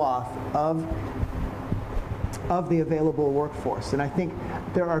swath of the available workforce? And I think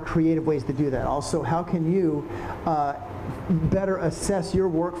there are creative ways to do that. Also, how can you better assess your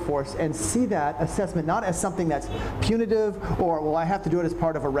workforce and see that assessment not as something that's punitive or, well, I have to do it as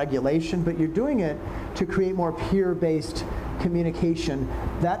part of a regulation, but you're doing it to create more peer-based communication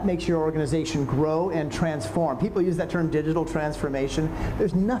that makes your organization grow and transform. People use that term digital transformation.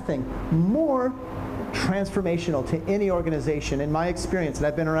 There's nothing more transformational to any organization, in my experience, and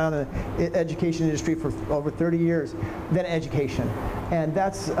I've been around the education industry for over 30 years, than education. And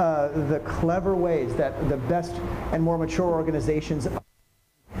that's the clever ways that the best and more mature organizations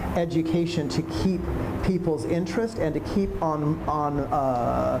education to keep people's interest and to keep on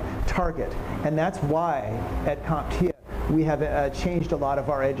target. And that's why at CompTIA we have changed a lot of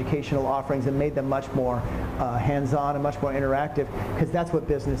our educational offerings and made them much more hands-on and much more interactive, because that's what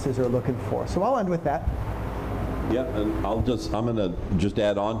businesses are looking for. So I'll end with that. Yeah, and I'm going to just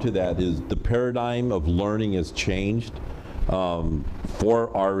add on to that is the paradigm of learning has changed for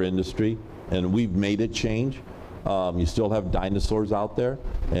our industry, and we've made it change. You still have dinosaurs out there,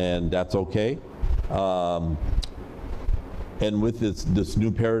 and that's okay. And with this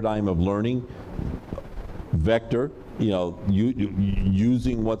new paradigm of learning, Vector, you know,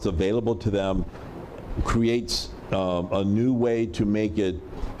 using what's available to them creates a new way to make it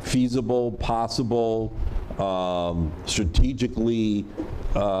feasible, possible, strategically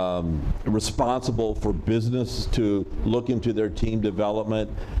responsible for business to look into their team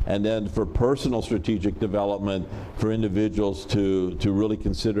development, and then for personal strategic development for individuals to really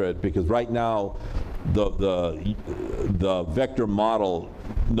consider it. Because right now, the Vector model,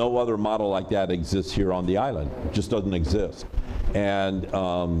 no other model like that exists here on the island. It just doesn't exist. And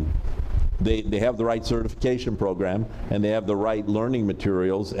they have the right certification program, and they have the right learning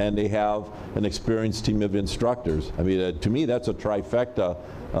materials, and they have an experienced team of instructors. I mean, to me, that's a trifecta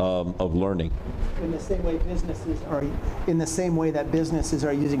of learning. In the same way that businesses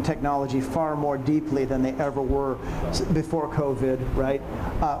are using technology far more deeply than they ever were before COVID, right?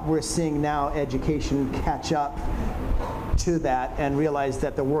 We're seeing now education catch up to that and realize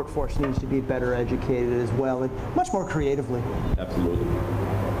that the workforce needs to be better educated as well, and much more creatively. Absolutely.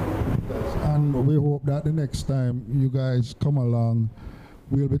 And we hope that the next time you guys come along,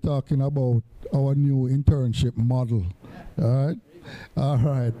 we'll be talking about our new internship model. All right? All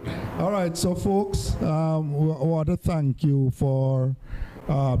right. All right. So, folks, we want to thank you for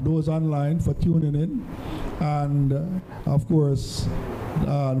those online for tuning in. And, of course,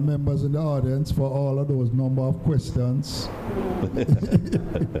 the members in the audience for all of those number of questions.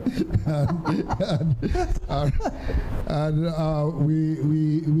 and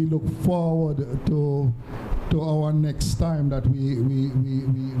we look forward to our next time that we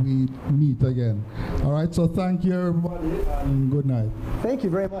meet again. All right, so thank you everybody and good night. Thank you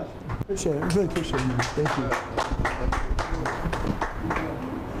very much. Appreciate it. Really appreciate it. Thank you.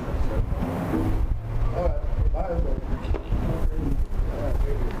 All right, bye.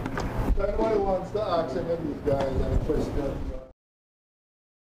 If anybody wants to ask any of these guys any questions.